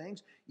these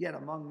things? Yet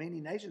among many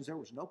nations there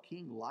was no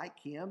king like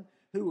him,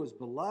 who was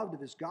beloved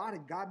of his God,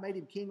 and God made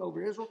him king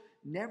over Israel.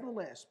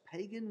 Nevertheless,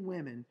 pagan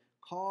women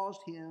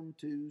caused him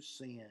to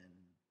sin.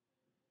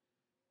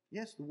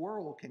 Yes, the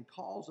world can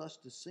cause us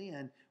to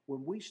sin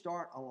when we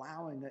start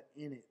allowing it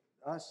in it,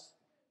 us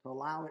to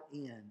allow it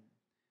in.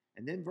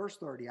 And then verse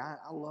 30, I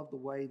love the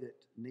way that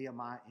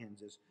Nehemiah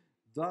ends this.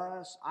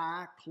 Thus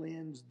I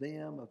cleanse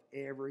them of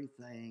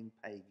everything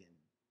pagan.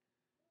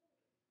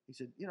 He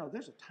said,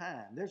 there's a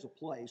time, there's a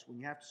place when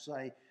you have to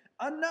say,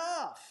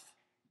 enough.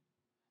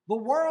 The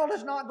world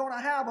is not going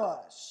to have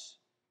us.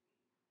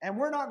 And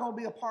we're not going to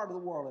be a part of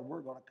the world, and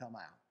we're going to come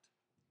out.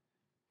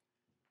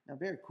 Now,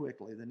 very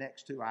quickly, the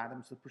next two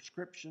items, the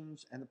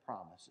prescriptions and the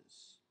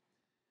promises.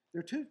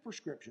 There are two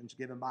prescriptions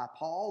given by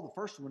Paul.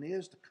 The first one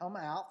is to come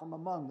out from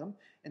among them.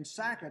 And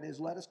second is,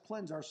 let us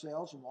cleanse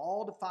ourselves from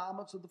all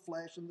defilements of the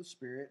flesh and the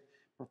spirit,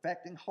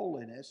 perfecting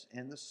holiness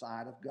in the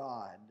sight of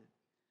God.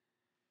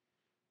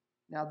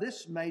 Now,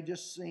 this may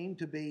just seem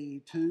to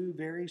be two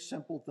very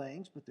simple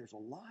things, but there's a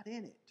lot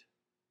in it.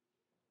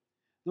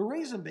 The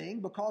reason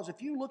being, because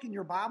if you look in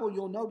your Bible,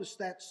 you'll notice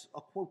that's a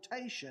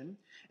quotation,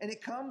 and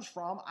it comes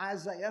from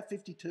Isaiah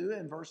 52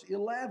 and verse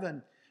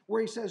 11,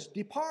 where he says,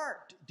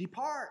 depart,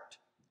 depart,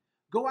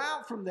 go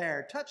out from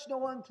there, touch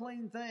no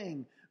unclean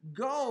thing,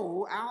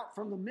 go out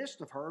from the midst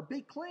of her,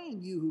 be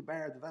clean, you who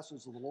bear the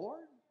vessels of the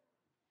Lord.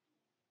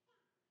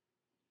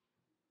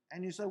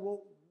 And you say,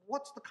 well,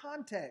 what's the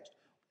context?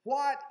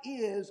 What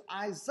is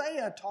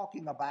Isaiah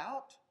talking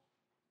about?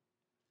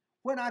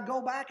 When I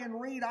go back and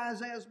read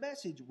Isaiah's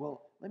message,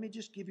 well, let me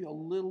just give you a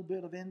little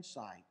bit of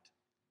insight.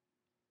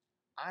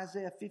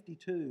 Isaiah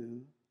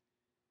 52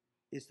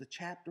 is the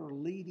chapter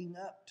leading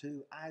up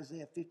to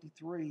Isaiah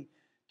 53,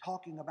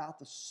 talking about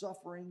the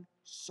suffering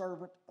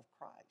servant of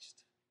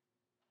Christ.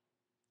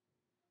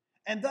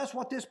 And thus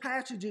what this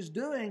passage is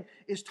doing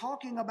is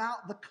talking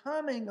about the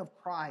coming of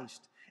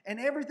Christ and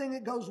everything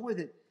that goes with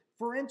it.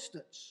 For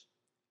instance,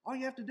 all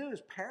you have to do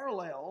is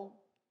parallel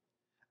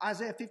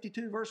Isaiah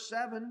 52 verse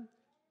 7,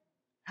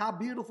 how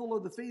beautiful are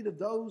the feet of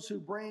those who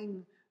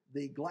bring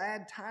the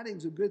glad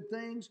tidings of good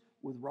things,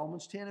 with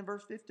Romans 10 and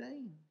verse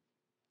 15.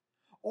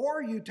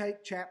 Or you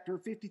take chapter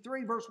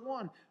 53 verse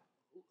 1,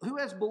 who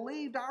has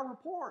believed our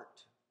report?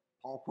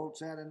 Paul quotes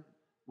that in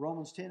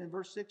Romans 10 and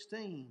verse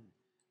 16.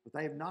 But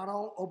they have not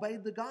all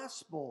obeyed the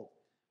gospel.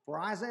 For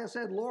Isaiah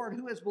said, Lord,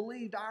 who has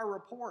believed our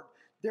report?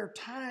 They're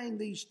tying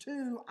these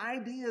two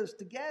ideas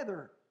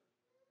together.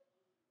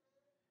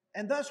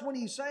 And thus when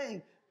he's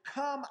saying,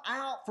 come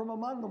out from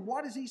among them,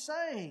 what is he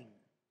saying?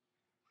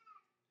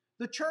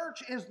 The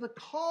church is the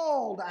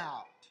called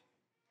out.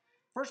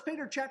 1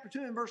 Peter chapter 2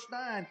 and verse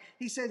 9,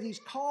 he says he's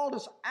called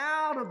us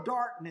out of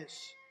darkness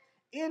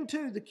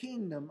into the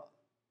kingdom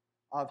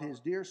of his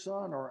dear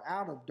Son, or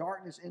out of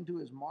darkness into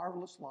his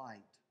marvelous light.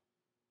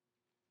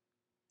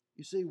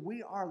 You see,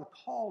 we are the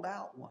called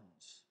out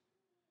ones.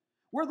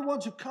 We're the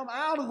ones who come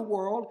out of the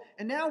world,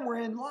 and now we're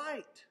in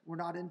light. We're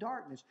not in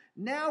darkness.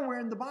 Now we're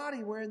in the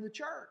body. We're in the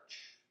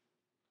church.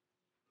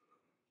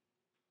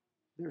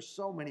 There's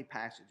so many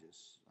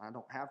passages. I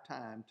don't have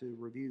time to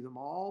review them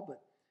all, but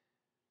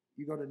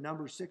you go to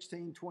Numbers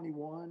 16,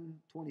 21,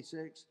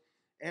 26,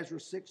 Ezra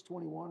 6,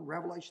 21,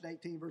 Revelation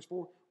 18, verse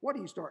 4. What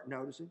do you start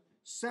noticing?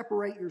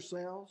 Separate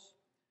yourselves.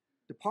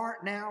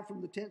 Depart now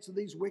from the tents of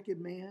these wicked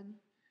men.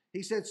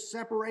 He said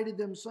separated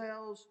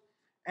themselves.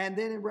 And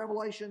then in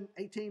Revelation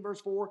 18,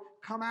 verse 4,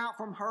 come out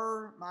from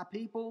her, my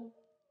people.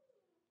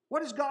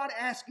 What is God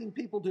asking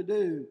people to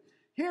do?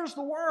 Here's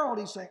the world.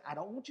 He's saying, I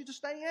don't want you to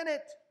stay in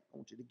it. I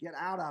want you to get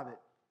out of it.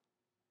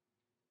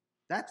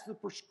 That's the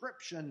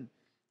prescription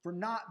for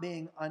not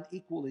being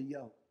unequally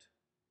yoked.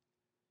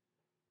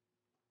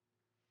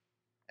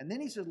 And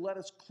then he said, let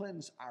us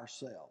cleanse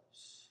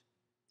ourselves.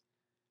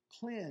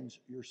 Cleanse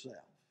yourself.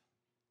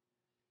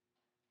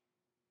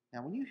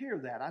 Now, when you hear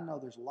that, I know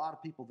there's a lot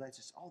of people that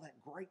say, oh, that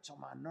grates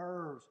on my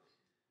nerves.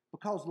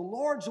 Because the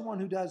Lord's the one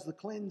who does the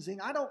cleansing.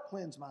 I don't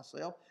cleanse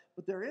myself.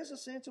 But there is a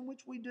sense in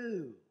which we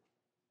do.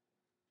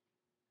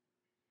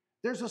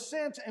 There's a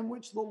sense in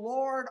which the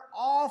Lord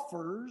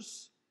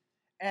offers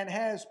and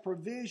has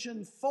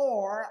provision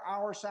for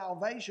our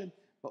salvation,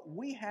 but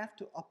we have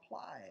to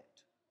apply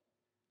it.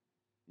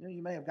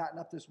 You may have gotten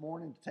up this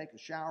morning to take a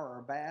shower or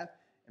a bath,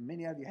 and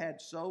many of you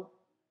had soap.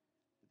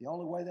 The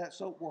only way that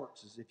soap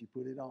works is if you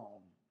put it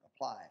on,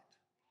 apply it.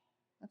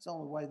 That's the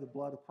only way the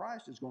blood of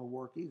Christ is going to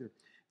work either.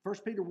 1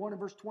 Peter 1 and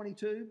verse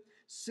 22,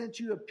 since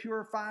you have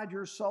purified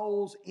your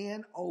souls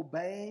in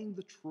obeying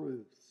the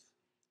truth.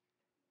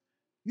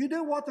 You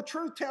do what the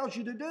truth tells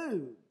you to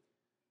do.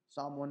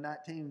 Psalm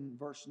 119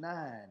 verse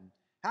 9.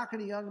 How can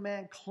a young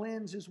man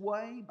cleanse his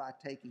way? By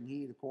taking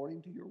heed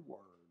according to your word.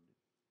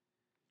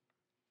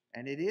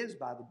 And it is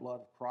by the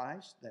blood of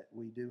Christ that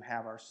we do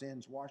have our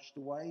sins washed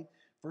away.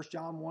 1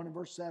 John 1 and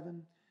verse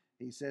 7,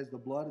 he says, the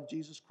blood of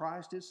Jesus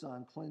Christ, his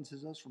Son,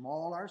 cleanses us from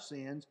all our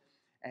sins.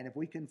 And if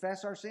we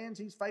confess our sins,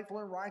 he's faithful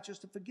and righteous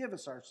to forgive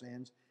us our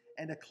sins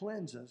and to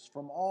cleanse us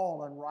from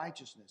all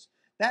unrighteousness.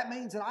 That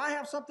means that I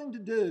have something to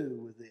do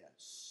with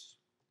this.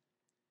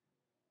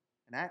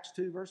 In Acts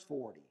 2 verse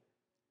 40,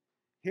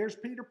 here's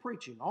Peter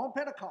preaching on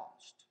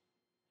Pentecost.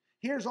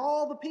 Here's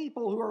all the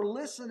people who are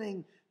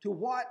listening to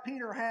what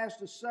Peter has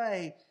to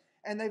say,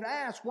 and they've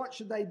asked, what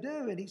should they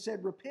do? And he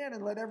said, repent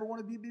and let every one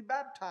of you be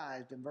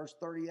baptized, in verse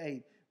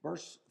 38,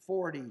 verse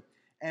 40.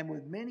 And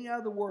with many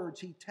other words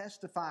he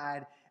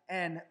testified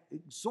and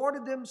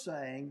exhorted them,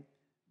 saying,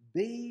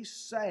 be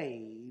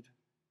saved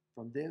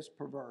from this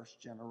perverse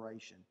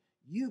generation.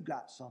 You've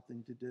got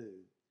something to do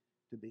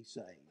to be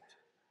saved.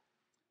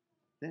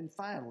 Then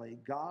finally,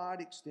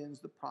 God extends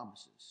the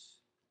promises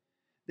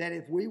that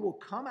if we will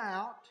come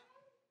out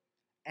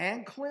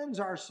and cleanse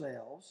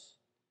ourselves,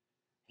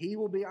 He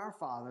will be our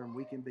Father and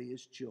we can be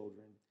His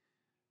children.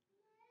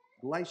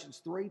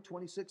 Galatians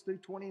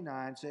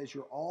 3:26-29 says,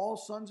 you're all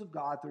sons of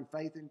God through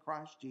faith in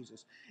Christ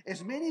Jesus.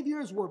 As many of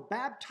you as were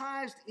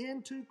baptized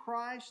into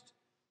Christ,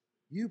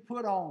 you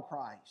put on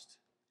Christ.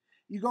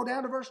 You go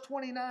down to verse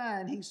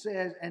 29, he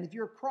says, and if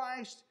you're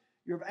Christ,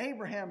 you're of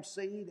Abraham's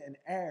seed and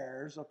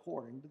heirs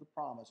according to the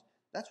promise.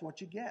 That's what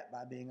you get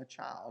by being a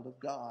child of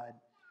God.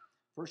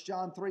 1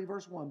 John 3,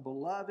 verse 1,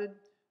 beloved,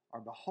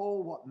 or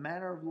behold what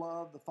manner of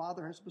love the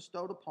Father has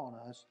bestowed upon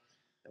us,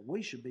 that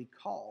we should be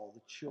called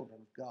the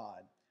children of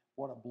God.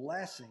 What a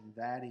blessing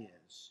that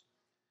is.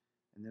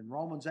 And then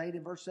Romans 8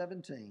 and verse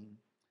 17,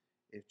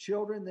 if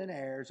children, then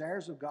heirs,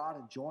 heirs of God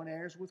and joint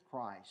heirs with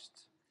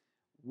Christ,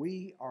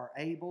 we are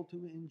able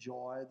to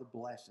enjoy the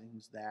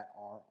blessings that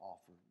are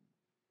offered.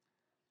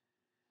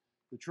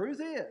 The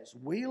truth is,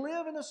 we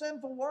live in a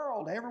sinful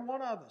world, every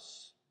one of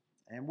us,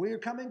 and we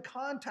come in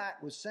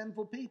contact with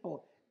sinful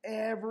people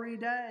every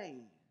day.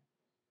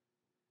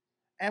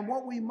 And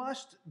what we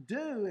must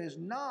do is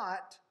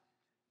not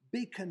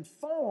be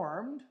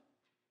conformed,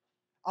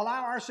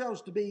 allow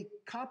ourselves to be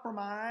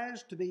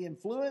compromised, to be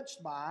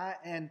influenced by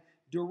and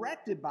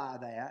directed by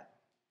that,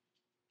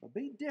 but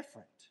be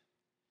different.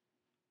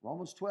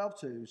 Romans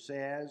 12:2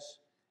 says,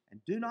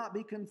 and do not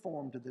be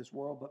conformed to this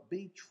world, but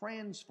be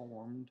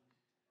transformed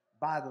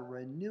by the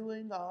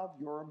renewing of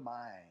your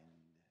mind.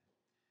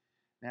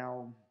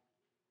 Now,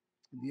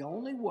 the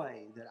only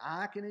way that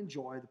I can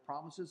enjoy the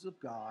promises of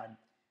God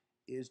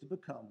is to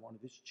become one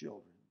of His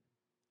children.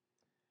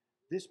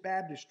 This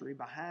baptistry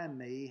behind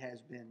me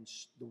has been,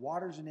 the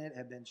waters in it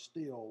have been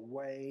still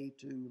way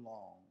too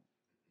long.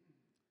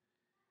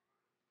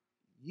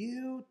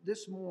 You,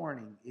 this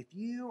morning, if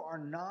you are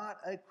not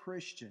a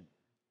Christian,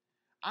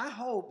 I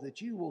hope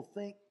that you will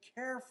think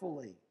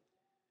carefully,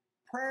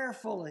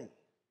 prayerfully,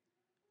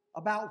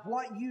 about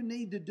what you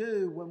need to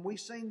do when we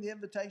sing the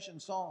invitation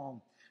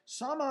song.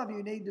 Some of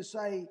you need to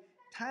say,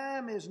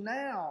 time is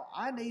now.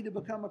 I need to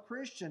become a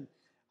Christian.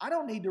 I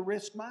don't need to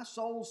risk my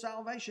soul's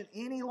salvation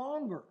any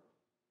longer.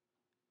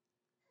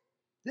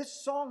 This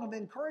song of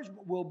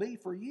encouragement will be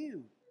for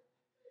you.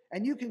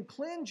 And you can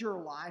cleanse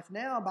your life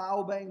now by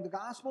obeying the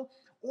gospel,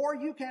 or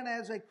you can,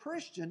 as a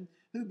Christian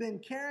who've been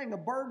carrying a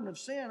burden of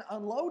sin,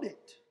 unload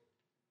it,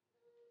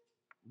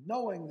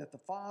 knowing that the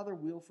Father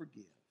will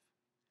forgive.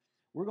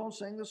 We're going to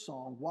sing the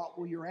song, What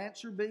Will Your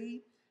Answer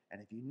Be?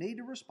 And if you need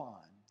to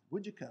respond,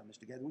 would you come as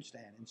together we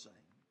stand and sing?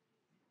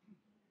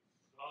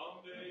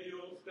 Someday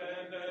you'll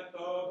stand at the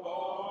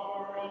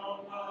bar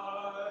on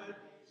high.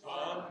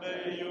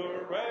 Someday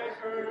your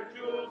record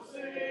you'll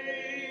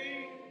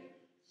sing.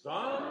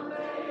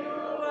 Someday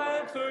you'll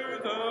answer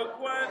the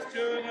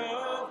question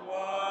of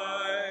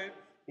why.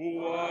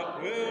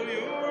 What will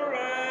your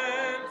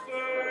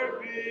answer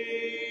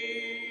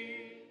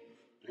be?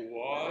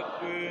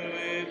 What will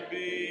it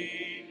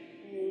be?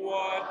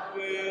 What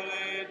will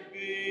it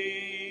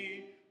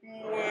be?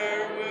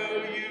 Where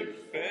will you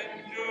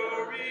spend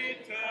your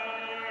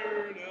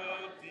eternity?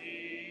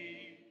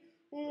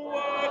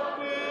 What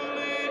will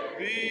it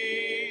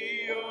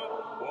be?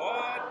 Oh,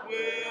 what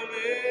will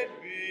it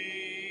be?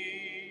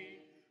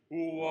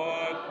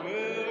 What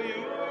will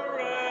your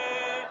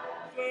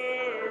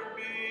answer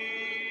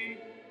be?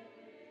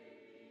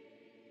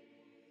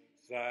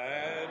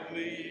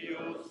 Sadly,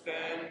 you'll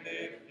stand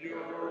if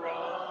you're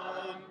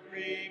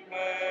unprepared.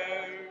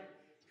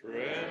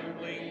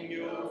 Trembling,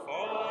 you'll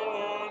fall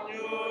on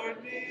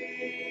your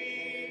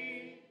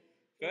knee,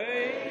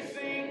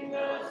 facing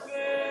the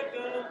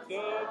sentence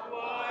of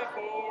life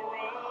or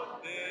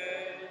of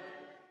death.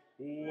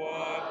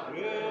 What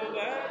will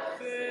that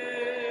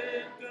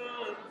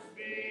sentence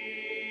be?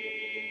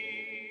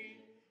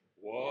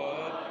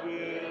 What will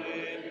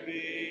it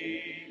be?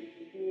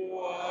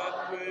 What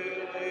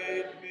will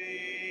it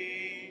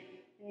be?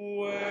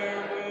 Where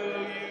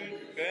will you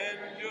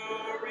spend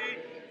your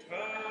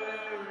eternity?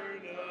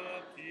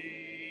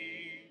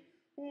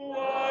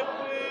 What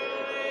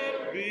will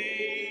it be?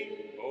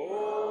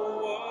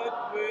 Oh, what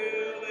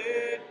will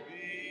it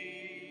be?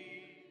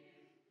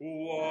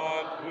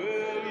 What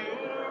will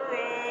your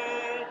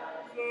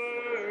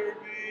answer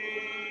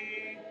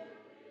be?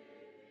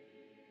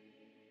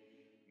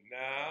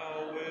 Now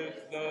is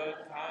the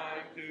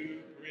time to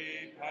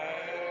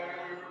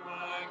prepare,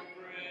 my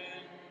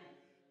friend.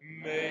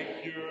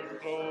 Make your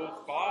soul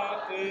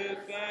spotless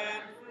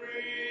and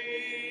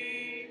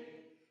free,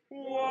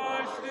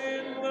 washed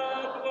in the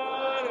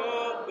blood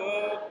of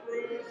the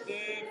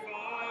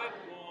crucified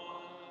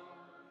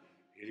one.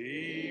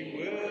 He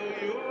will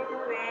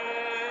your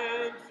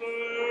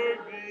answer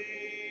be.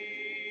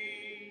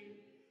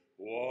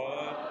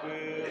 What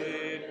will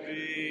it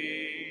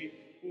be?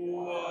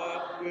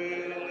 What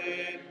will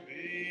it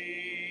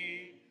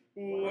be?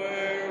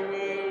 Where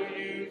will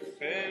you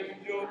spend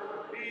your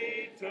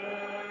eternity?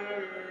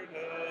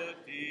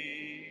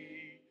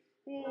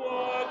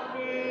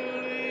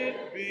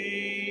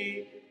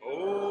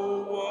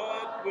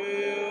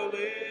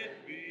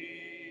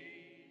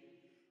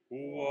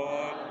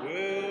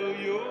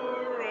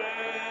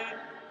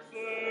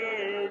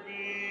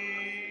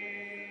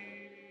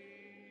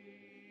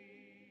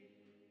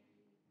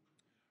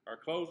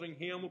 closing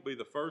hymn will be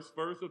the first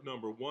verse of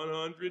number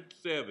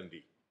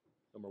 170.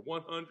 Number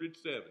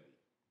 170.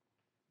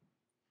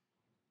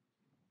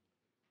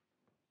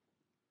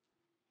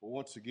 Well,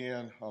 once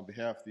again, on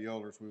behalf of the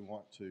elders, we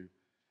want to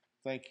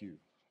thank you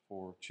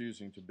for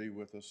choosing to be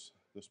with us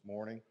this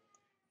morning,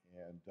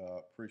 and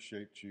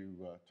appreciate you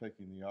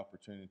taking the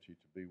opportunity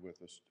to be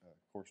with us,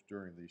 of course,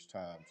 during these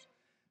times.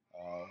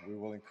 We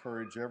will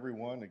encourage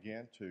everyone,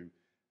 again, to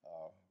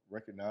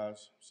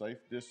recognize safe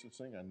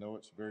distancing. I know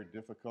it's very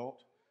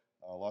difficult.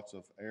 Lots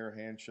of air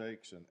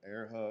handshakes and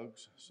air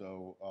hugs.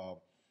 So,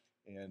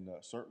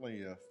 certainly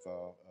if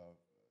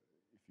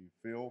you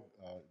feel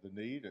the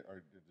need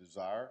or the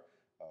desire,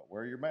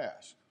 wear your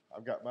mask.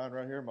 I've got mine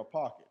right here in my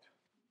pocket.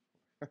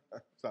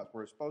 It's not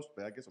where it's supposed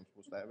to be. I guess I'm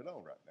supposed to have it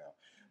on right now.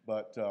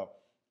 But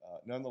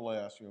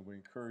nonetheless, we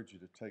encourage you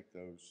to take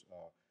those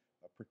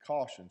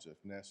precautions if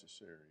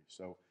necessary.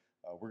 So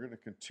we're going to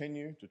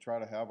continue to try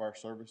to have our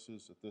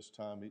services at this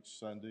time each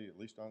Sunday, at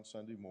least on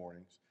Sunday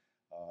mornings,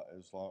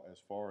 as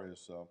far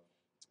as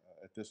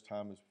at this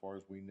time, as far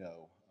as we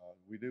know.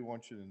 We do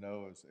want you to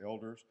know, as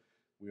elders,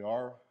 we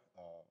are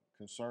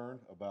concerned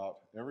about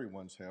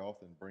everyone's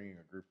health and bringing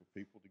a group of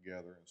people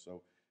together. And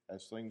so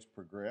as things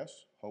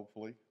progress,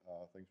 hopefully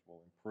things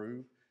will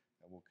improve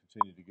and we'll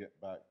continue to get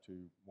back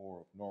to more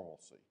of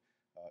normalcy.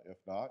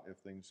 If not, if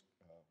things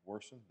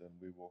worsen, then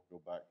we will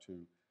go back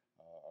to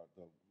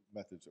the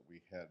methods that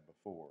we had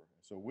before.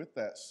 So with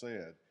that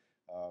said,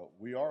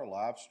 we are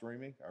live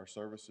streaming our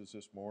services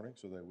this morning,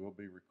 so they will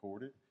be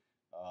recorded.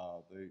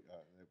 It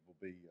will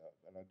be,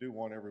 and I do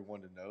want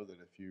everyone to know that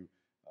if you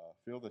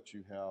feel that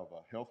you have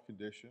a health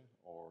condition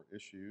or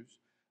issues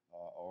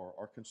or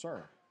are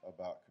concerned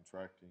about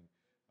contracting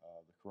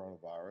the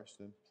coronavirus,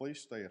 then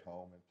please stay at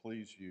home and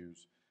please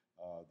use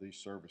these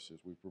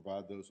services. We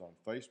provide those on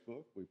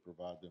Facebook, we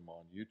provide them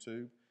on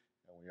YouTube,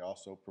 and we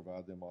also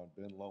provide them on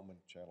Ben Lomond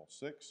Channel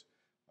 6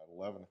 at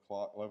 11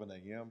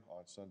 a.m.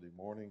 on Sunday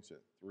mornings,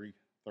 at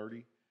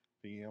 3:30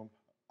 p.m.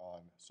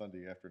 on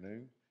Sunday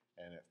afternoon,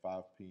 and at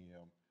 5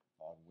 p.m.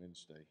 on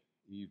Wednesday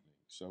evening.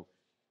 So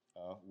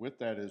with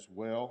that as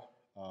well,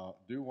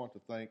 do want to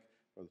thank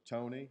Brother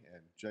Tony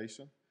and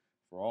Jason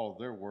for all of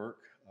their work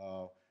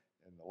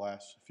in the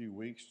last few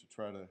weeks to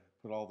try to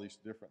put all these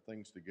different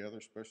things together,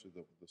 especially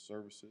the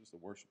services, the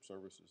worship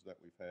services that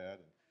we've had,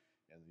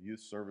 and the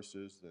youth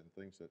services and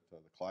things that the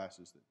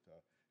classes that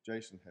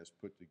Jason has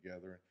put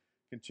together. And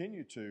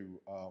continue to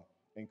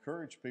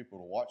encourage people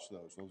to watch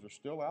those. Those are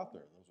still out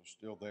there. Those are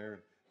still there.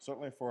 And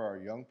certainly for our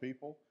young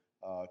people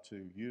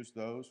to use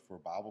those for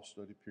Bible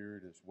study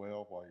period as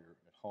well while you're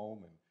at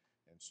home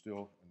and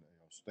still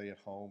stay at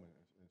home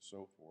and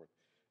so forth.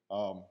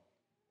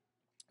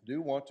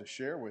 Do want to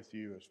share with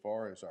you as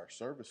far as our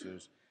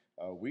services.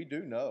 We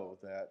do know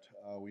that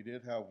we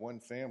did have one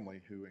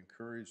family who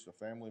encouraged a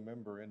family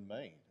member in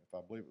Maine, if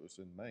I believe it was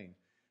in Maine,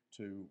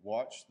 to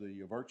watch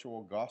the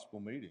virtual gospel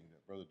meeting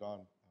that Brother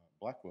Don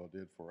Blackwell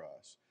did for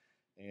us.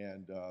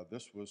 And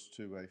this was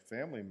to a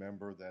family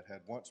member that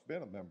had once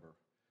been a member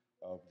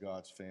of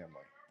God's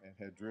family and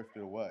had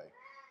drifted away.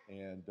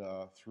 And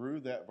through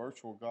that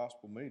virtual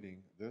gospel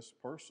meeting, this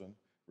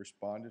person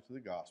responded to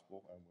the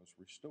gospel and was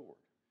restored.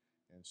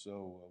 And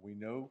so we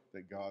know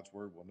that God's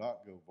word will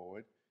not go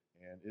void,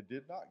 and it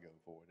did not go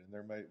void. And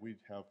we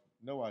have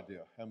no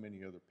idea how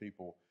many other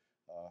people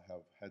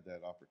have had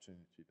that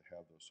opportunity to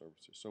have those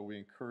services. So we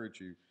encourage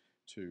you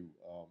to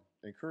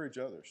encourage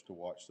others to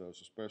watch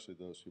those, especially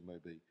those who may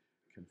be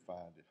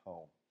confined at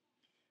home.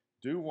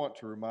 Do want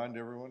to remind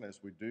everyone,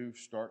 as we do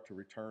start to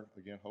return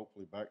again,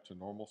 hopefully back to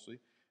normalcy,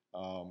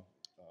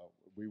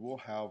 we will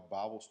have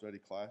Bible study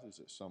classes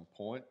at some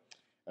point.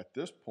 At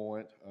this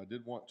point, I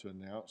did want to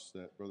announce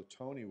that Brother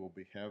Tony will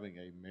be having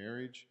a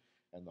marriage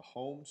and the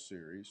home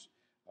series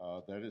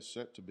that is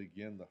set to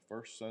begin the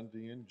first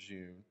Sunday in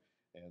June,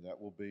 and that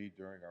will be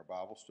during our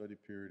Bible study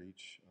period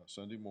each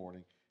Sunday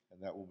morning, and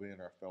that will be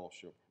in our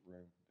fellowship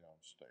room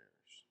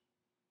downstairs.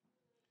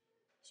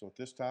 So at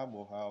this time,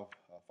 we'll have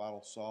a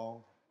final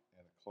song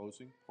and a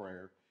closing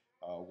prayer.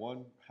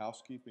 One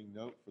housekeeping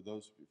note for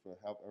those,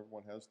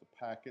 everyone has the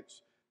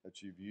packets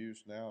that you've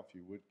used now. If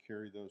you would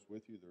carry those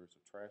with you, there is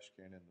a trash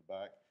can in the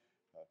back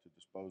to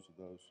dispose of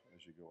those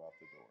as you go out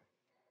the door.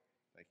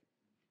 Thank you.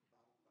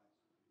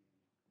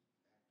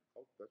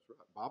 Oh, that's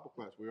right. Bible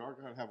class. We are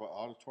going to have an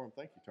auditorium.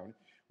 Thank you, Tony.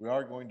 We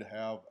are going to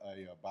have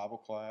a Bible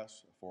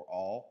class for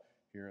all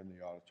here in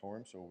the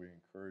auditorium, so we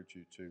encourage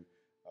you to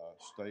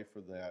stay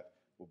for that.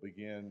 We'll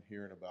begin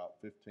here in about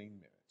 15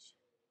 minutes.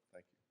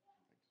 Thank you.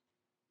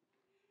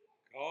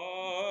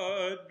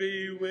 God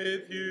be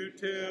with you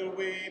till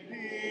we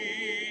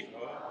meet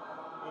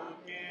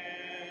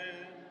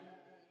again.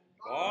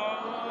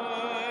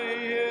 By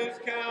his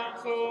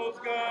counsels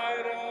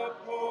guide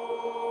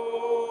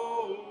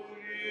uphold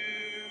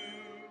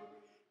you.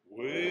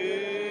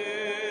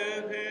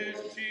 With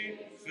his cheek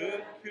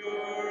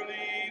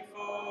securely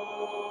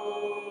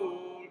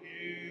fold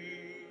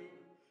you.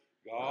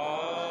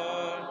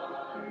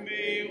 God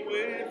be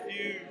with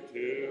you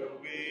till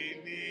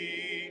we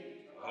meet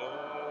again.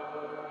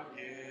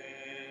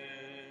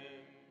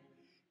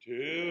 Till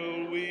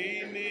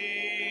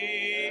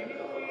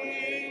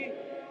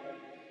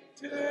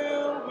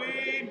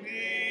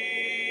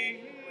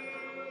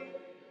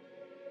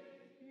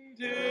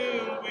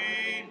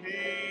we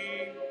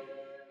meet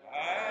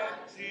at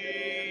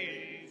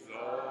Jesus'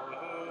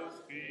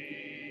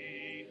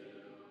 feet.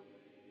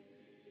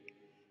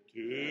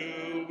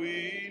 Till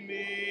we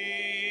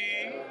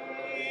meet,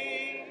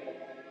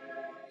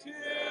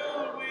 till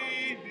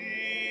we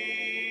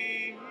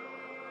meet.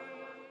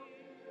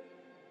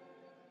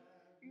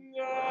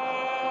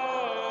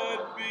 God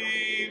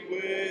be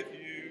with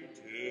you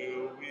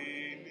till we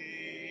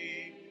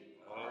meet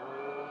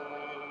again.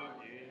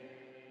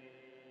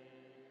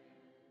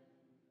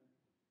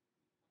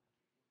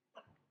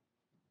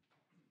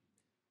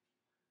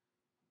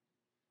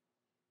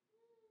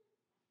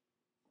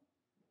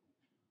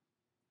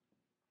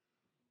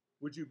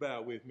 Would you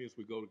bow with me as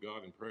we go to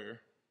God in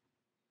prayer?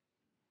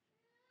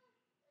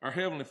 Our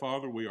Heavenly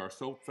Father, we are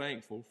so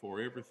thankful for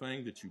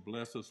everything that you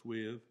bless us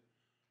with,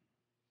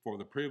 for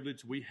the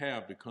privilege we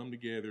have to come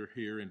together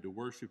here and to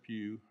worship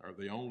you, are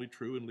the only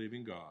true and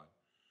living God.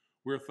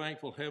 We're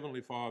thankful,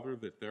 Heavenly Father,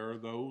 that there are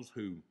those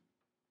who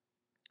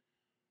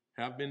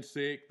have been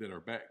sick that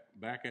are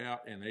back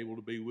out and able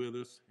to be with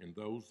us, and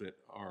those that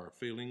are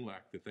feeling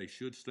like that they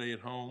should stay at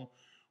home.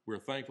 We're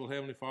thankful,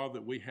 Heavenly Father,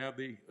 that we have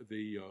the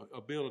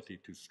ability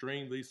to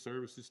stream these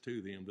services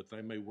to them, that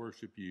they may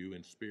worship you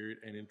in spirit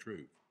and in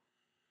truth.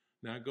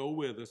 Now go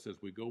with us as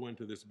we go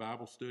into this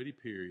Bible study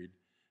period,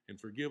 and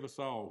forgive us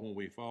all when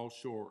we fall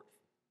short,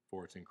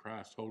 for it's in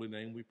Christ's holy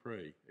name we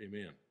pray.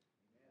 Amen.